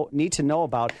really need to know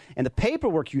about and the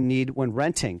paperwork you need when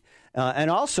renting. And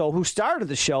also, who started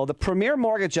the show, the premier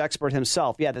mortgage expert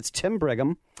himself. Yeah, that's Tim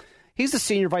Brigham. He's the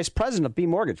senior vice president of B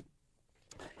Mortgage.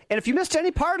 And if you missed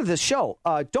any part of this show,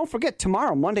 don't forget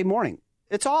tomorrow, Monday morning.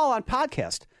 It's all on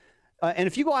podcast. And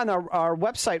if you go on our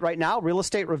website right now,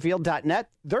 realestaterevealed.net,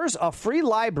 there's a free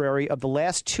library of the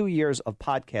last 2 years of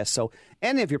podcasts. So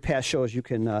any of your past shows you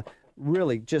can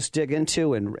really just dig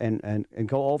into and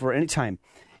go over anytime.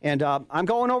 And I'm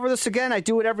going over this again. I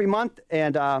do it every month.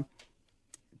 And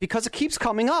because it keeps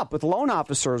coming up with loan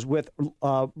officers, with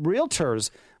realtors,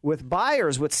 with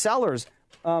buyers, with sellers.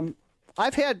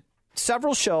 I've had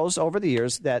several shows over the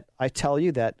years that I tell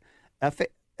you that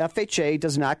FHA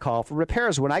does not call for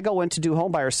repairs. When I go in to do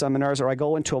homebuyer seminars, or I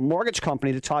go into a mortgage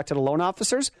company to talk to the loan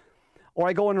officers, or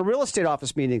I go into real estate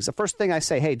office meetings, the first thing I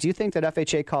say, hey, do you think that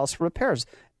FHA calls for repairs?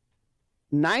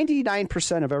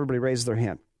 99% of everybody raises their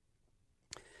hand.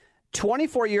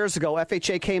 24 years ago,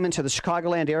 FHA came into the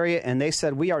Chicagoland area, and they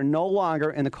said, we are no longer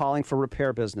in the calling for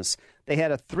repair business. They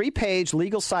had a 3-page,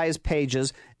 legal-sized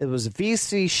pages. It was a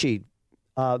VC sheet.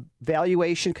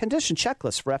 Valuation condition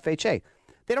checklist for FHA.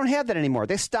 They don't have that anymore.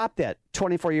 They stopped that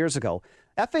 24 years ago.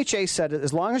 FHA said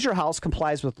as long as your house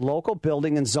complies with local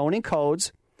building and zoning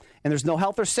codes and there's no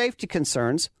health or safety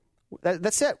concerns,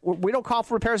 that's it. We don't call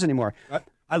for repairs anymore.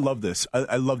 I love this.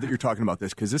 I love that you're talking about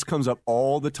this because this comes up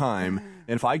all the time.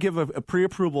 And if I give a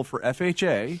pre-approval for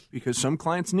FHA because some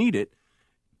clients need it,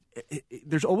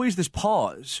 there's always this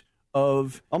pause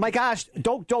of, oh my gosh,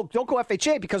 don't go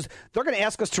FHA because they're going to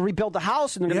ask us to rebuild the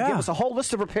house and they're going to give us a whole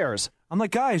list of repairs. I'm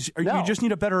like, guys, you just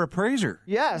need a better appraiser.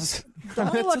 Yes. The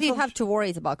only one you have to worry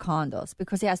is about condos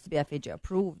because it has to be FHA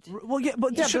approved. Well, yeah,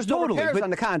 but there's no repairs on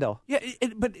the condo. Yeah,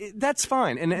 but that's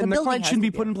fine. And the client shouldn't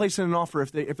be put in place in an offer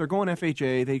if they're going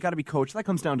FHA. They got to be coached. That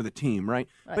comes down to the team, right?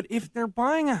 But if they're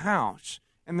buying a house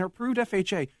and they're approved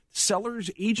FHA, sellers,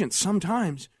 agents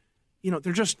sometimes.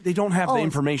 They don't have the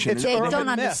information. They don't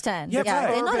understand. Yeah,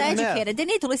 they're not educated. They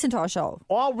need to listen to our show.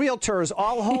 All realtors,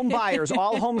 all home buyers,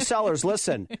 all home sellers,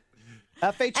 listen.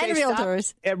 FHA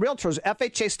and realtors.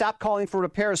 FHA stopped calling for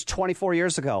repairs 24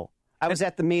 years ago. I was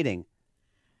at the meeting.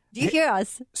 Do you hear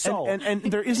us? So and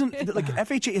there isn't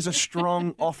FHA is a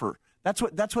strong offer. That's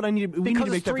what I need. We need to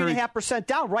make that 3.5%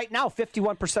 down right now.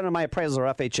 51% of my appraisals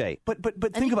are FHA. But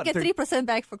think about it. You get 3%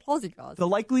 back for closing costs. The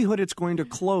likelihood it's going to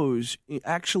close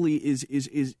actually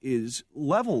is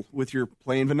level with your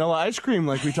plain vanilla ice cream,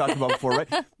 like we talked about before,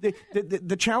 right?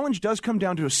 The challenge does come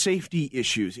down to safety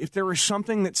issues. If there is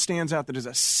something that stands out that is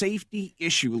a safety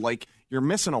issue, like you're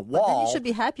missing a wall, then you should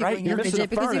be happy when you're FHA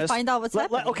because you find out what's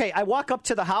happening. Okay, I walk up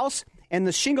to the house and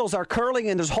the shingles are curling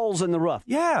and there's holes in the roof.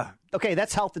 Yeah. Okay,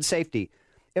 that's health and safety.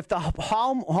 If the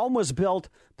home was built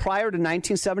prior to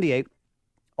 1978,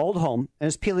 old home, and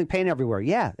it's peeling paint everywhere,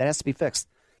 yeah, that has to be fixed.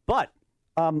 But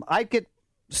I get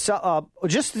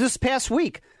just this past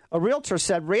week, a realtor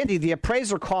said, Randy, the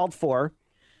appraiser called for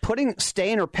putting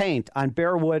stain or paint on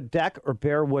bare wood deck or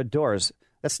bare wood doors.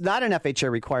 That's not an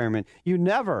FHA requirement. You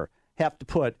never have to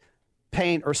put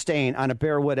paint or stain on a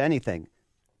bare wood anything.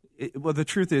 Well, the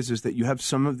truth is that you have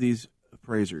some of these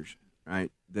appraisers,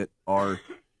 right, that are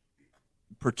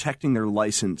protecting their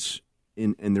license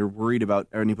and they're worried about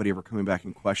anybody ever coming back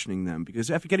and questioning them because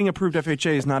getting approved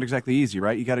FHA is not exactly easy,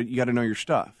 right? You got to know your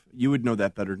stuff. You would know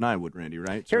that better than I would, Randy,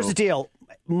 right? Here's the deal.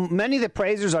 Many of the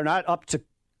appraisers are not up to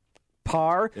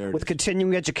par with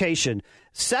continuing education.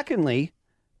 Secondly,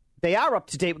 They are up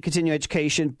to date with continuing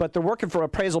education, but they're working for an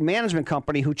appraisal management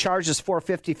company who charges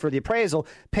 $450 for the appraisal,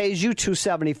 pays you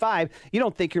 $275. You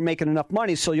don't think you're making enough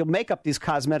money, so you'll make up these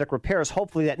cosmetic repairs,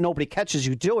 hopefully that nobody catches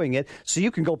you doing it, so you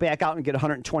can go back out and get a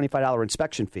 $125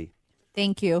 inspection fee.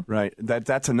 Thank you. Right.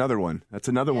 That's another one. That's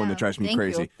another one that drives me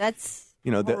crazy. You. That's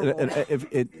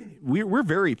we're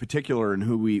very particular in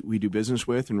who we do business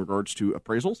with in regards to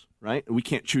appraisals, right? We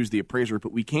can't choose the appraiser,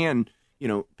 but we can,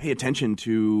 pay attention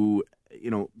to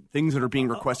things that are being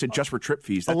requested just for trip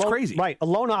fees. That's crazy. Right. A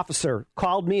loan officer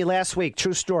called me last week.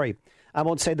 True story. I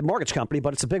won't say the mortgage company,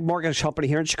 but it's a big mortgage company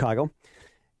here in Chicago.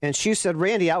 And she said,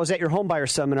 Randy, I was at your homebuyer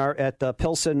seminar at the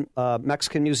Pilsen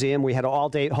Mexican Museum. We had an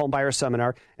all-day homebuyer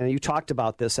seminar, and you talked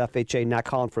about this, FHA not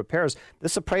calling for repairs.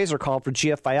 This appraiser called for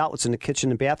GFI outlets in the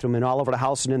kitchen and bathroom and all over the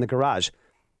house and in the garage.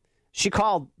 She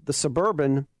called the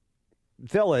Suburban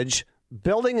Village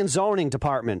Building and Zoning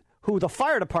Department, who the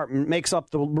fire department makes up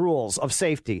the rules of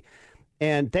safety.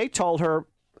 And they told her,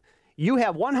 you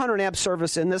have 100 amp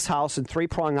service in this house and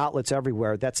 3-prong outlets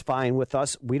everywhere. That's fine with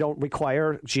us. We don't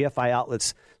require GFI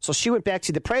outlets. So she went back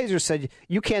to the appraiser and said,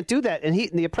 you can't do that. And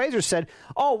the appraiser said,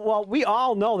 oh, well, we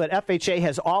all know that FHA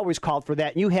has always called for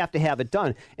that, and you have to have it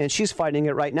done. And she's fighting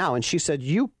it right now. And she said,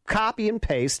 you copy and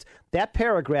paste that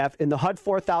paragraph in the HUD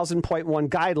 4000.1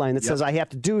 guideline that says I have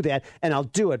to do that, and I'll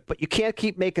do it. But you can't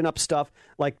keep making up stuff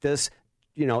like this.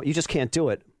 You just can't do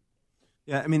it.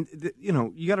 Yeah, I mean,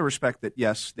 you got to respect that.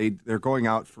 Yes, they're going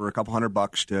out for a couple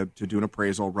 $100 to do an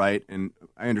appraisal, right? And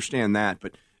I understand that,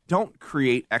 but don't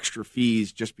create extra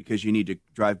fees just because you need to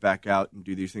drive back out and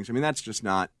do these things. I mean, that's just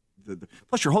not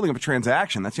plus you're holding up a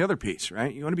transaction. That's the other piece,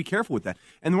 right? You want to be careful with that.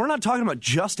 And we're not talking about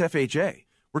just FHA.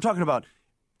 We're talking about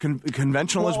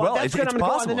conventional as well. That's it's I'm going to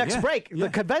go on the next yeah. break. Yeah.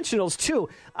 The conventionals, too.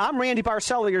 I'm Randy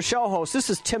Barcella, your show host. This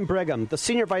is Tim Brigham, the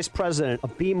Senior Vice President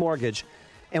of B Mortgage.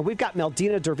 And we've got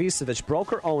Meldina Dervisovich,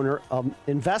 broker-owner of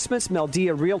Investments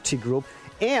Meldina Realty Group.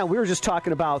 And we were just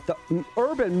talking about the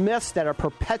urban myths that are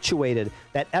perpetuated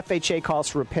that FHA calls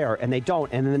for repair, and they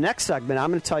don't. And in the next segment,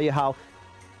 I'm going to tell you how,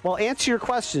 answer your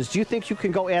questions. Do you think you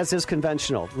can go as is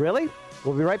conventional? Really?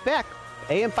 We'll be right back.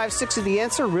 AM 560, The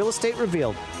Answer, Real Estate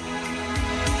Revealed.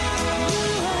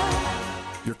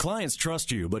 Your clients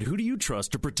trust you, but who do you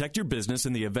trust to protect your business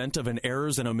in the event of an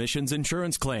errors and omissions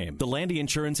insurance claim? The Landy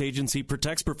Insurance Agency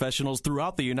protects professionals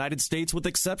throughout the United States with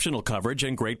exceptional coverage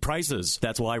and great prices.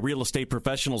 That's why real estate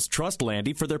professionals trust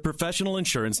Landy for their professional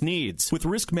insurance needs. With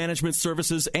risk management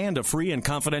services and a free and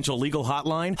confidential legal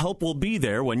hotline, help will be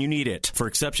there when you need it. For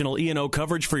exceptional E&O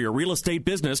coverage for your real estate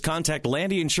business, contact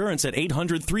Landy Insurance at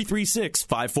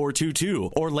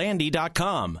 800-336-5422 or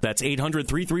landy.com. That's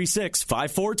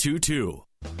 800-336-5422.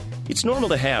 It's normal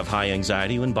to have high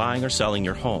anxiety when buying or selling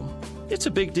your home. It's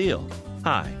a big deal.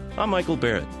 Hi, I'm Michael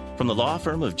Barrett from the law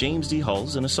firm of James D.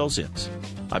 Hulls and Associates.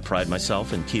 I pride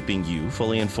myself in keeping you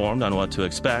fully informed on what to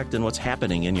expect and what's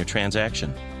happening in your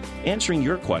transaction. Answering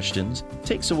your questions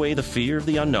takes away the fear of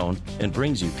the unknown and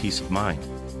brings you peace of mind.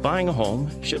 Buying a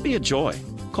home should be a joy.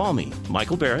 Call me,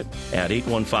 Michael Barrett, at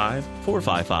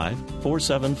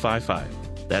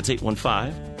 815-455-4755. That's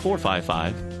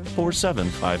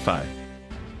 815-455-4755.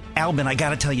 Albin, I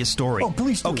gotta tell you a story. Oh,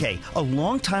 please do. Okay, a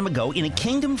long time ago, in a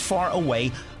kingdom far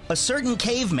away, a certain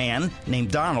caveman named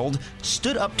Donald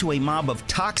stood up to a mob of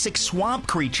toxic swamp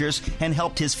creatures and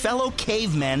helped his fellow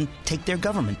cavemen take their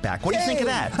government back. What do you think of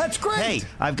that? That's great. Hey,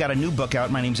 I've got a new book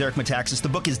out. My name's Eric Metaxas. The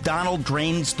book is Donald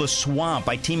Drains the Swamp.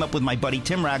 I team up with my buddy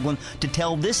Tim Ragland to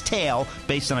tell this tale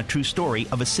based on a true story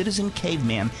of a citizen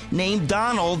caveman named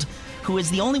Donald, who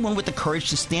is the only one with the courage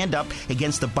to stand up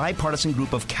against a bipartisan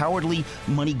group of cowardly,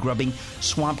 money-grubbing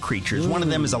swamp creatures. One of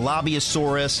them is a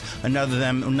Lobbyosaurus.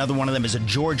 Another one of them is a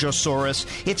Georgosaurus.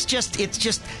 It's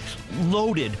just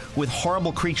loaded with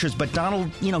horrible creatures. But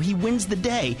Donald, he wins the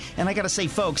day. And I got to say,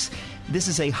 folks, this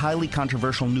is a highly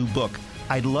controversial new book.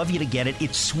 I'd love you to get it.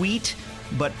 It's sweet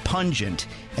but pungent,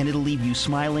 and it'll leave you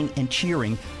smiling and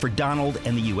cheering for Donald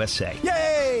and the USA.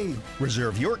 Yay!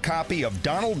 Reserve your copy of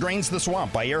Donald Drains the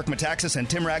Swamp by Eric Metaxas and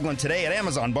Tim Ragland today at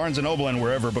Amazon, Barnes & Noble, and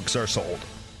wherever books are sold.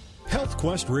 Health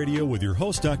Quest Radio with your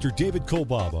host, Dr. David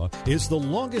Kolbaba, is the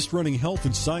longest-running health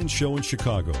and science show in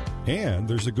Chicago. And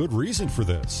there's a good reason for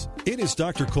this. It is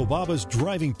Dr. Kolbaba's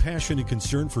driving passion and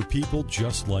concern for people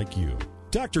just like you.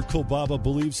 Dr. Kolbaba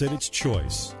believes that it's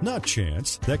choice, not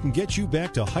chance, that can get you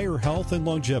back to higher health and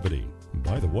longevity.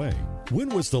 By the way, when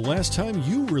was the last time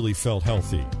you really felt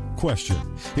healthy? Question: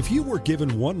 if you were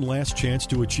given one last chance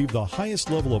to achieve the highest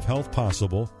level of health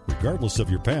possible, regardless of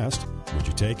your past, would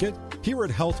you take it? Here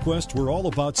at Health Quest, we're all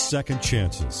about second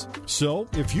chances. So,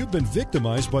 if you've been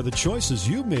victimized by the choices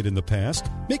you've made in the past,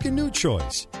 make a new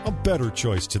choice, a better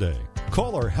choice today.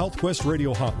 Call our HealthQuest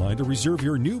radio hotline to reserve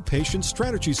your new patient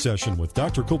strategy session with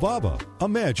Dr. Kobaba.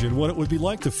 Imagine what it would be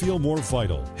like to feel more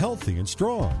vital, healthy, and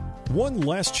strong. One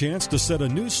last chance to set a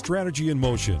new strategy in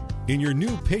motion in your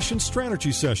new patient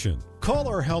strategy session. Call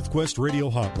our HealthQuest radio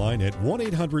hotline at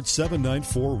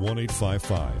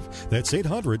 1-800-794-1855. That's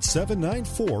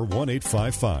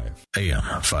 800-794-1855. AM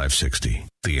 560,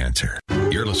 The Answer.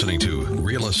 You're listening to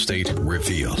Real Estate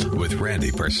Revealed with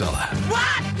Randy Barcella.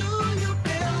 What do you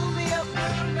build me up,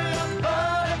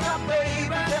 buttercup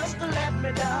baby, just to let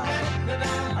me down?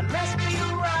 Unless me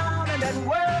around, and then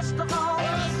worst of all,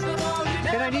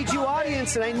 And I need you,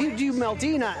 audience, and I need you,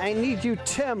 Meldina. I need you,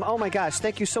 Tim. Oh, my gosh.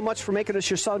 Thank you so much for making us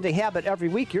your Sunday habit every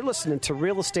week. You're listening to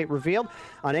Real Estate Revealed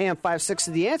on AM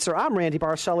 560 The Answer. I'm Randy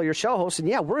Barcella, your show host. And,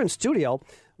 yeah, we're in studio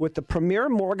with the premier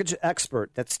mortgage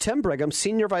expert. That's Tim Brigham,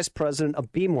 Senior Vice President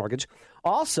of B Mortgage.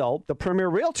 Also, the premier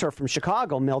realtor from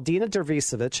Chicago, Meldina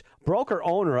Dervisevich,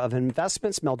 broker-owner of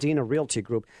Investments Meldina Realty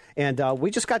Group. And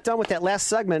we just got done with that last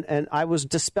segment, and I was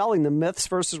dispelling the myths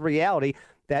versus reality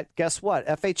that, guess what?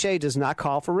 FHA does not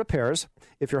call for repairs.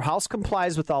 If your house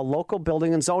complies with all local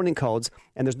building and zoning codes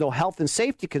and there's no health and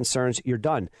safety concerns, you're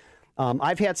done.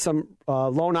 I've had some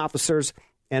loan officers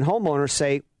and homeowners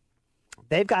say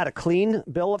they've got a clean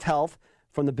bill of health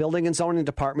from the building and zoning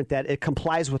department that it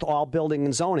complies with all building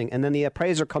and zoning. And then the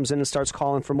appraiser comes in and starts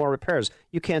calling for more repairs.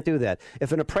 You can't do that.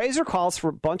 If an appraiser calls for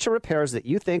a bunch of repairs that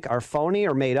you think are phony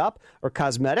or made up or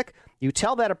cosmetic, you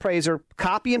tell that appraiser,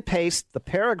 copy and paste the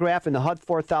paragraph in the HUD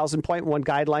 4000.1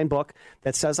 guideline book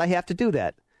that says I have to do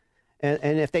that. And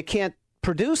if they can't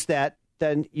produce that,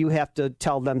 then you have to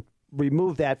tell them,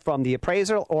 remove that from the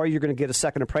appraiser, or you're going to get a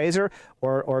second appraiser,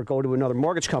 or go to another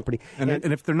mortgage company. And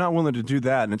if they're not willing to do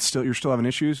that, and you're still having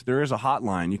issues, there is a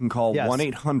hotline. You can call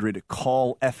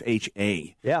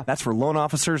 1-800-CALL-FHA. Yeah, that's for loan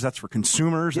officers. That's for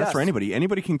consumers. That's for anybody.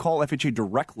 Anybody can call FHA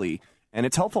directly, and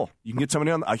it's helpful. You can get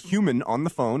somebody a human on the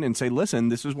phone and say, "Listen,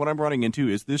 this is what I'm running into.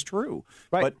 Is this true?"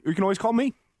 Right. But you can always call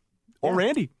me or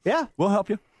Randy. Yeah, we'll help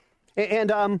you.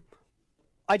 And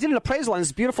I did an appraisal on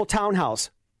this beautiful townhouse.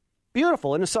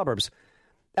 Beautiful in the suburbs.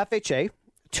 FHA.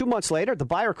 2 months later, the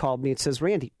buyer called me and says,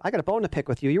 "Randy, I got a bone to pick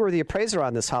with you. You were the appraiser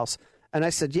on this house." And I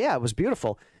said, "Yeah, it was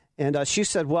beautiful." And she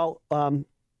said, "Well,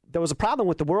 there was a problem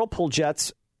with the Whirlpool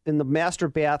jets in the master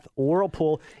bath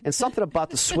Whirlpool and something about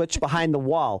the switch behind the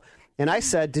wall." And I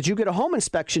said, "Did you get a home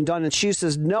inspection done?" And she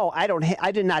says, "No, I don't.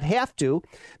 I did not have to,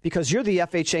 because you're the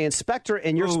FHA inspector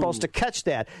and you're supposed to catch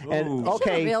that." And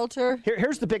okay, realtor.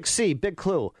 Here's the big C, big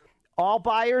clue. All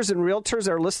buyers and realtors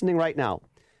are listening right now.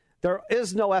 There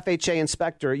is no FHA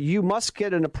inspector. You must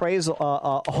get an appraisal,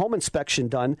 a home inspection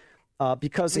done,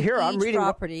 because here I'm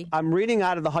reading. I'm reading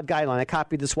out of the HUD guideline. I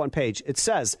copied this one page. It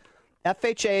says,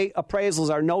 FHA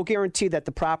appraisals are no guarantee that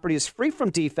the property is free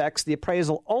from defects. The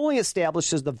appraisal only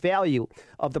establishes the value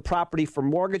of the property for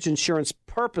mortgage insurance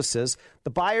purposes.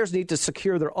 The buyers need to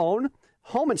secure their own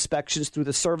home inspections through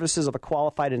the services of a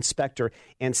qualified inspector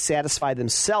and satisfy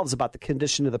themselves about the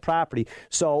condition of the property.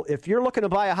 So if you're looking to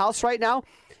buy a house right now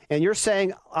and you're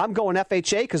saying, "I'm going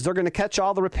FHA because they're going to catch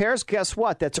all the repairs," guess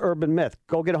what? That's urban myth.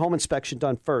 Go get a home inspection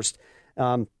done first.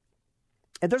 And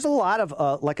there's a lot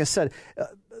of, like I said,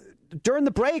 during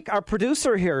the break, our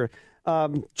producer here,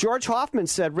 George Hoffman,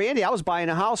 said, "Randy, I was buying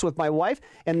a house with my wife,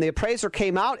 and the appraiser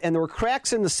came out, and there were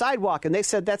cracks in the sidewalk, and they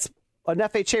said that's an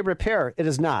FHA repair." It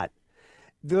is not.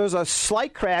 There's a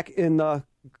slight crack in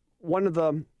one of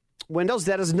the windows.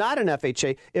 That is not an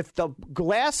FHA. If the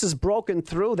glass is broken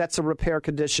through, that's a repair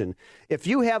condition. If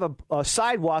you have a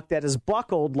sidewalk that is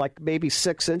buckled like maybe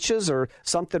 6 inches or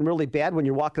something really bad when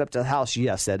you're walking up to the house,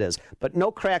 yes, that is. But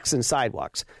no cracks in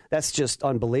sidewalks. That's just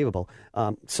unbelievable.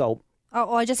 I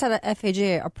just had an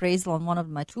FHA appraisal on one of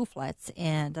my 2 flats,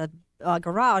 and a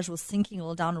garage was sinking a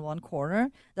little down in one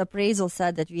corner. The appraisal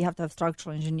said that we have to have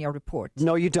structural engineer report.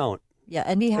 No, you don't. Yeah,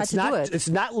 and we had to do it. It's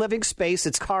not living space.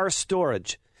 It's car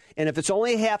storage. And if it's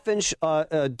only a half-inch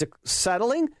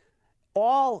settling,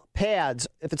 all pads,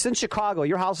 if it's in Chicago,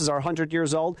 your houses are 100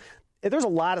 years old, there's a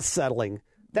lot of settling.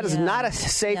 That is not a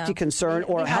safety concern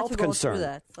or a health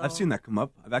concern. I've seen that come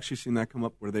up. I've actually seen that come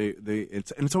up where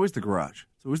it's always the garage.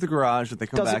 It's always the garage that they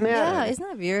come Doesn't back. Matter. Yeah, isn't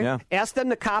that weird? Yeah. Ask them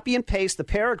to copy and paste the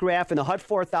paragraph in the HUD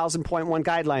 4000.1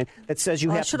 guideline that says you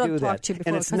have to do that. You before,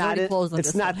 and it's not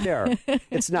there.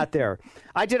 It's not there.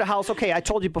 I did a house. Okay, I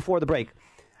told you before the break.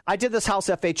 I did this house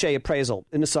FHA appraisal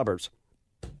in the suburbs.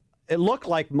 It looked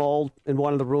like mold in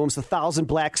one of the rooms, 1,000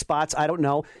 black spots. I don't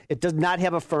know. It does not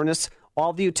have a furnace.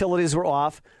 All the utilities were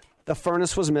off. The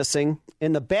furnace was missing.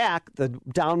 In the back, the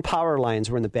down power lines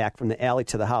were in the back from the alley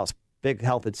to the house. Big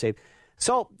health and safety.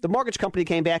 So the mortgage company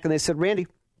came back and they said, "Randy,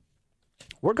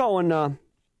 we're going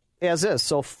as is.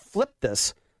 So flip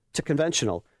this to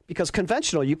conventional, because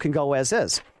conventional you can go as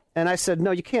is. And I said,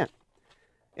 no, you can't.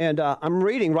 And I'm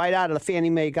reading right out of the Fannie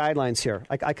Mae guidelines here.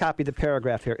 I copied the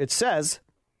paragraph here. It says,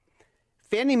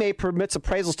 Fannie Mae permits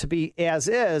appraisals to be as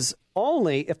is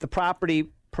only if the property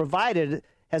provided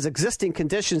has existing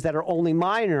conditions that are only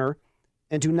minor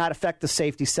and do not affect the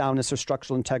safety, soundness, or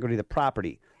structural integrity of the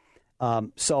property.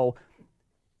 So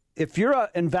if you're an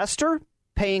investor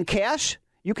paying cash,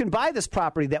 you can buy this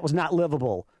property that was not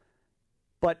livable.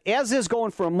 But as is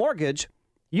going for a mortgage,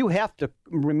 you have to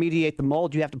remediate the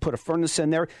mold. You have to put a furnace in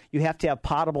there. You have to have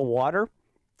potable water.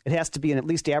 It has to be in at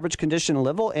least average condition and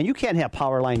livable. And you can't have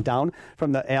power line down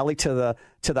from the alley to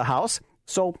the house.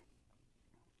 So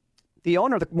the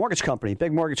owner of the mortgage company,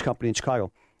 big mortgage company in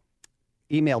Chicago,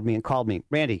 emailed me and called me.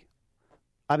 Randy,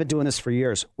 I've been doing this for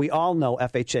years. We all know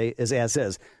FHA is as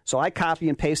is. So I copy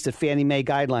and pasted Fannie Mae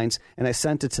guidelines, and I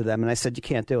sent it to them, and I said, you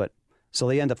can't do it. So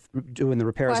they end up doing the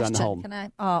repairs on the home. Can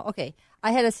I? Okay.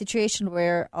 I had a situation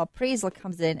where appraisal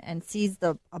comes in and sees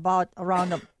around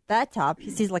the bathtub, he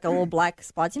sees like a little black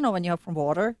spot, when you have from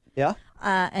water. Yeah.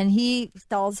 And he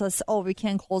tells us, we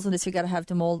can't close on this. We got to have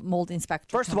the mold inspector.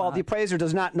 First of all, the appraiser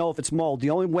does not know if it's mold. The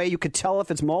only way you could tell if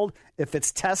it's mold, if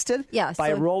it's tested by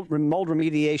a mold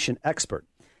remediation expert.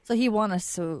 So he wants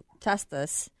us to test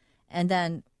this, and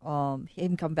then he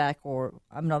can come back, or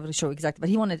I'm not really sure exactly, but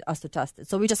he wanted us to test it.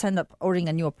 So we just end up ordering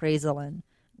a new appraisal and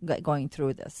going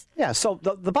through this. Yeah, so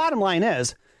the bottom line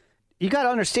is, you got to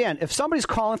understand, if somebody's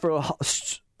calling for a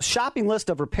shopping list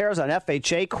of repairs on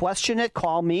FHA, question it,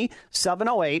 call me,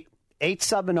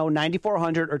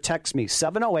 708-870-9400, or text me,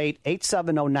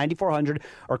 708-870-9400,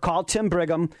 or call Tim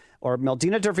Brigham or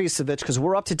Meldina Dervisovich, because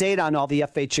we're up to date on all the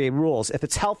FHA rules. If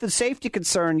it's health and safety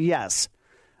concern, yes.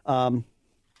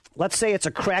 Let's say it's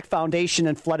a cracked foundation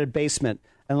and flooded basement,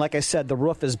 and like I said, the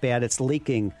roof is bad, it's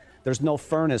leaking, there's no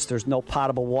furnace, there's no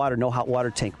potable water, no hot water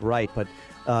tank, right, but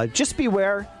just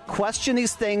beware, question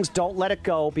these things, don't let it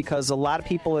go, because a lot of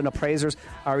people and appraisers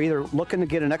are either looking to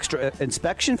get an extra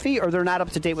inspection fee or they're not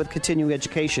up to date with continuing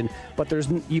education. But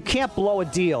you can't blow a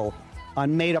deal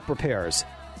on made-up repairs.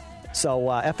 So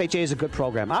FHA is a good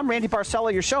program. I'm Randy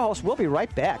Barcella, your show host. We'll be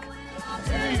right back.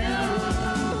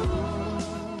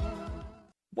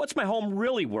 What's my home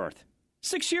really worth?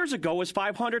 6 years ago, it was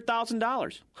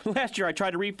 $500,000. Last year, I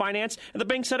tried to refinance, and the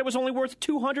bank said it was only worth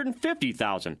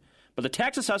 $250,000. But the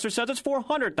tax assessor says it's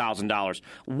 $400,000.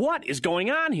 What is going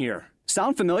on here?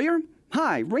 Sound familiar?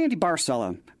 Hi, Randy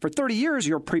Barcella. For 30 years,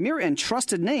 your premier and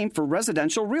trusted name for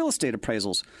residential real estate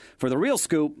appraisals. For the real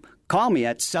scoop, call me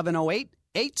at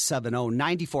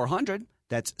 708-870-9400.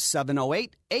 That's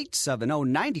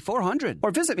 708-870-9400.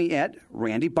 Or visit me at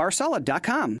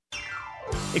randybarcella.com.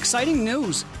 Exciting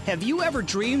news. Have you ever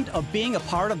dreamed of being a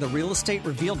part of the Real Estate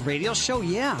Revealed radio show?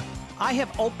 Yeah. I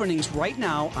have openings right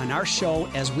now on our show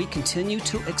as we continue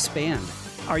to expand.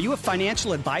 Are you a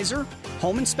financial advisor,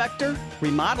 home inspector,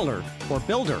 remodeler, or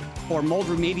builder, or mold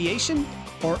remediation?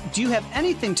 Or do you have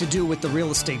anything to do with the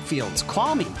real estate fields?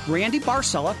 Call me, Randy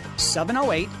Barcella,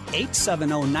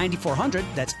 708-870-9400.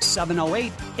 That's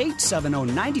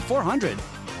 708-870-9400.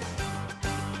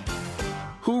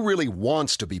 Who really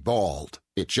wants to be bald?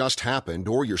 It just happened,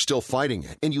 or you're still fighting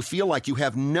it, and you feel like you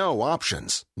have no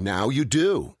options. Now you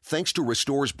do, thanks to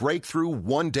Restore's breakthrough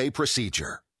one-day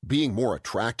procedure. Being more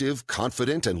attractive,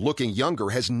 confident, and looking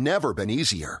younger has never been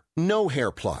easier. No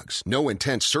hair plugs, no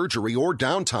intense surgery or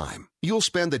downtime. You'll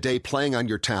spend the day playing on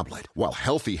your tablet while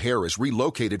healthy hair is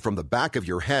relocated from the back of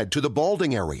your head to the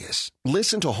balding areas.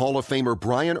 Listen to Hall of Famer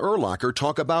Brian Urlacher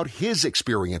talk about his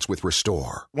experience with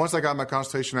Restore. Once I got my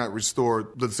consultation at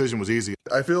Restore, the decision was easy.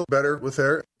 I feel better with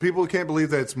hair. People can't believe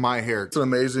that it's my hair. It's an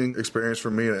amazing experience for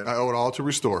me, and I owe it all to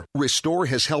Restore. Restore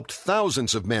has helped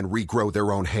thousands of men regrow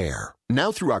their own hair.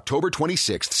 Now through October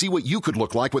 26th, see what you could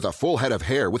look like with a full head of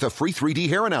hair with a free 3D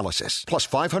hair analysis, plus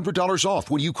 $500 off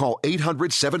when you call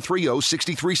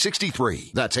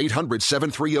 800-730-6363. That's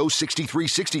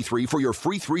 800-730-6363 for your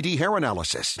free 3D hair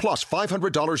analysis, plus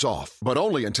 $500 off, but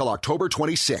only until October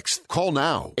 26th. Call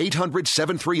now,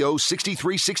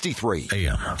 800-730-6363.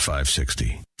 AM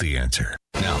 560, The Answer.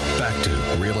 Now, back to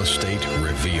Real Estate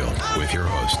Revealed with your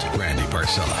host, Randy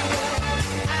Barcella.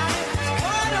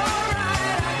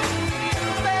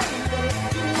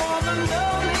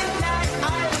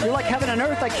 You're like heaven and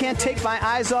earth. I can't take my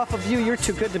eyes off of you. You're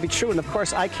too good to be true. And, of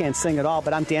course, I can't sing at all,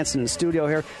 but I'm dancing in the studio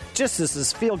here just as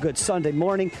this feel-good Sunday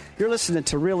morning. You're listening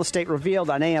to Real Estate Revealed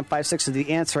on AM 560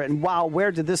 The Answer. And, wow,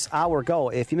 where did this hour go?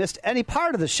 If you missed any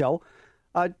part of the show,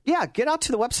 get out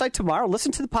to the website tomorrow.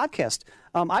 Listen to the podcast.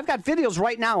 I've got videos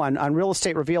right now on Real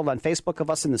Estate Revealed on Facebook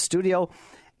of us in the studio.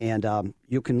 And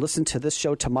you can listen to this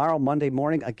show tomorrow, Monday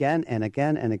morning, again and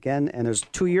again and again. And there's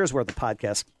 2 years worth of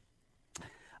podcasts.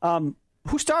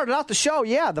 Who started out the show?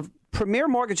 Yeah, the premier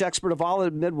mortgage expert of all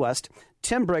of the Midwest,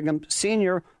 Tim Brigham,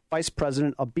 Senior Vice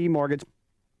President of B Mortgage.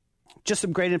 Just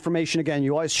some great information again.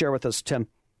 You always share with us, Tim.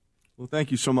 Well,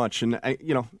 thank you so much. And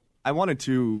I wanted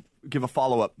to give a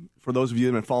follow-up for those of you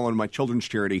that have been following my children's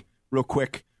charity. Real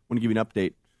quick, I want to give you an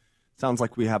update. Sounds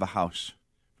like we have a house.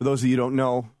 For those of you who don't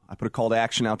know, I put a call to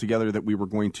action out together that we were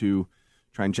going to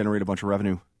try and generate a bunch of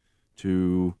revenue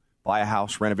to buy a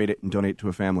house, renovate it, and donate it to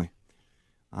a family.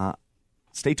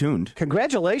 Stay tuned.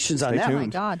 Congratulations on that. Oh my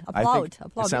God! Applaud!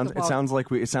 It sounds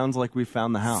like we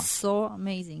found the house. So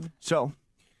amazing. So,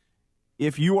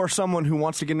 if you are someone who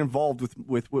wants to get involved with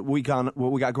what we got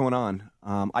going on,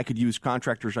 I could use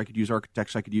contractors, I could use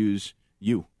architects, I could use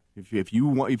you. If you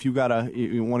want to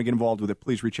get involved with it,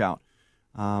 please reach out.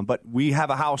 But we have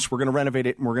a house. We're going to renovate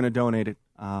it and we're going to donate it.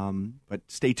 But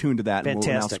stay tuned to that. Fantastic. And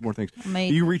we'll announce more things.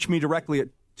 Amazing. You reach me directly at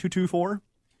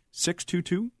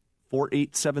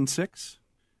 224-622-4876.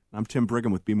 I'm Tim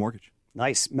Brigham with B Mortgage.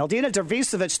 Nice. Meldina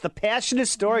Dervisevic, the passionate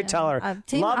storyteller.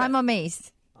 Tim, Love it. I'm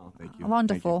amazed. Oh, thank you.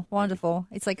 Wonderful, wonderful.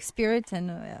 It's like spirit,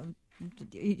 and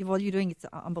what you're doing is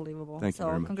unbelievable. Thank you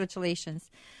very much. Congratulations.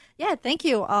 Yeah, thank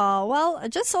you. Well,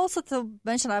 just also to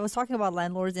mention, I was talking about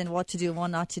landlords and what to do and what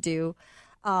not to do.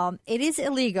 It is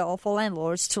illegal for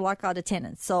landlords to lock out the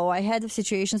tenants. So I had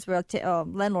situations where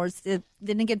landlords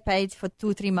didn't get paid for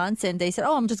 2-3 months, and they said,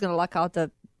 "Oh, I'm just going to lock out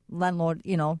the landlord,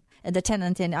 the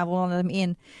tenant, and I won't let them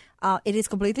in." It is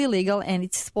completely illegal, and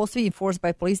it's supposed to be enforced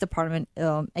by police department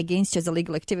against as a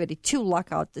legal activity to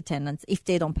lock out the tenants if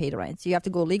they don't pay the rent. So you have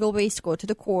to go legal ways to go to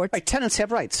the court. Right, tenants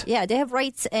have rights. Yeah, they have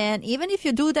rights, and even if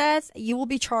you do that, you will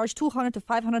be charged $200 to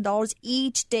 $500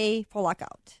 each day for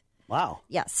lockout. Wow.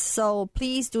 Yes, so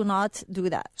please do not do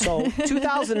that. So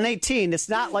 2018, it's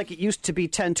not like it used to be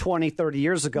 10, 20, 30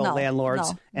 years ago,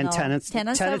 landlords and tenants.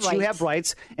 Tenants you have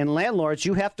rights, and landlords,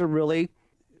 you have to really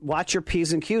watch your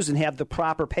P's and Q's and have the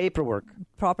proper paperwork.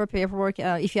 Proper paperwork.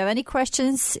 If you have any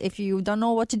questions, if you don't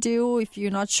know what to do, if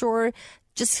you're not sure,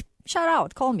 just shout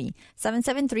out. Call me,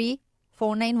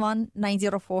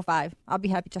 773-491-9045. I'll be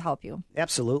happy to help you.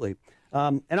 Absolutely.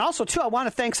 And also, too, I want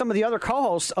to thank some of the other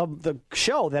co-hosts of the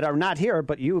show that are not here,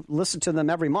 but you listen to them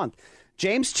every month.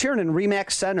 James Tiernan,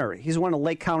 RE/MAX Center. He's one of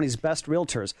Lake County's best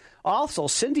realtors. Also,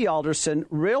 Cindy Alderson,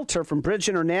 realtor from Bridge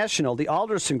International, the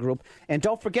Alderson Group. And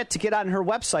don't forget to get on her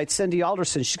website, Cindy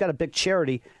Alderson. She's got a big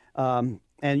charity. And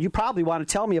you probably want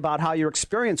to tell me about how your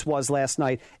experience was last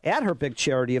night at her big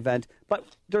charity event. But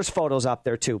there's photos up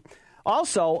there, too.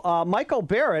 Also, Michael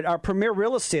Barrett, our premier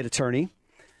real estate attorney.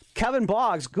 Kevin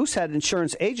Boggs, Goosehead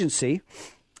Insurance Agency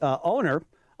owner.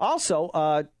 Also,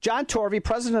 John Torvey,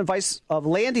 president and vice of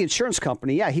Landy Insurance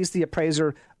Company. Yeah, he's the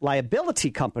appraiser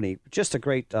liability company. Just a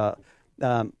great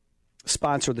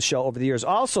sponsor of the show over the years.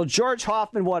 Also, George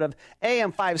Hoffman, one of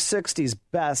AM 560's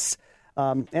best.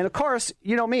 And, of course,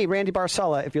 you know me, Randy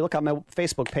Barcella. If you look on my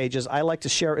Facebook pages, I like to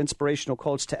share inspirational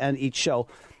quotes to end each show.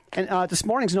 And this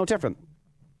morning's no different.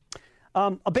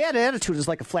 A bad attitude is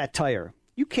like a flat tire.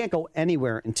 You can't go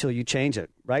anywhere until you change it,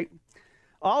 right?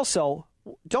 Also,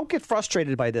 don't get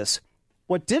frustrated by this.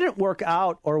 What didn't work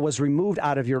out or was removed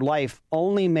out of your life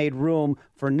only made room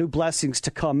for new blessings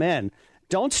to come in.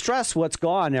 Don't stress what's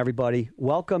gone, everybody.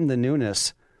 Welcome the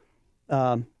newness.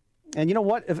 And you know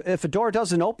what? If a door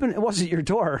doesn't open, it wasn't your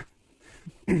door.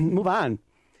 Move on.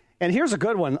 And here's a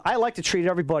good one. I like to treat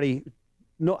everybody.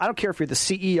 No, I don't care if you're the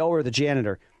CEO or the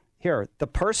janitor. Here, the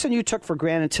person you took for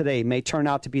granted today may turn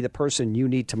out to be the person you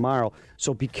need tomorrow.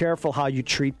 So be careful how you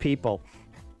treat people.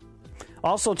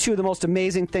 Also, too, the most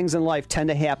amazing things in life tend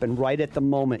to happen right at the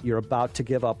moment you're about to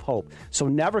give up hope. So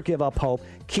never give up hope.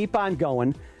 Keep on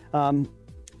going. And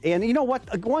you know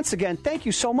what? Once again, thank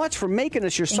you so much for making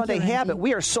us your Sunday habit.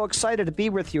 We are so excited to be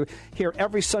with you here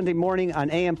every Sunday morning on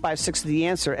AM 560 The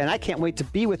Answer. And I can't wait to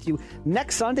be with you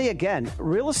next Sunday again.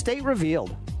 Real Estate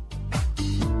Revealed.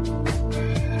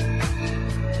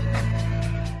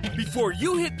 Before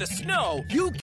you hit the snow, you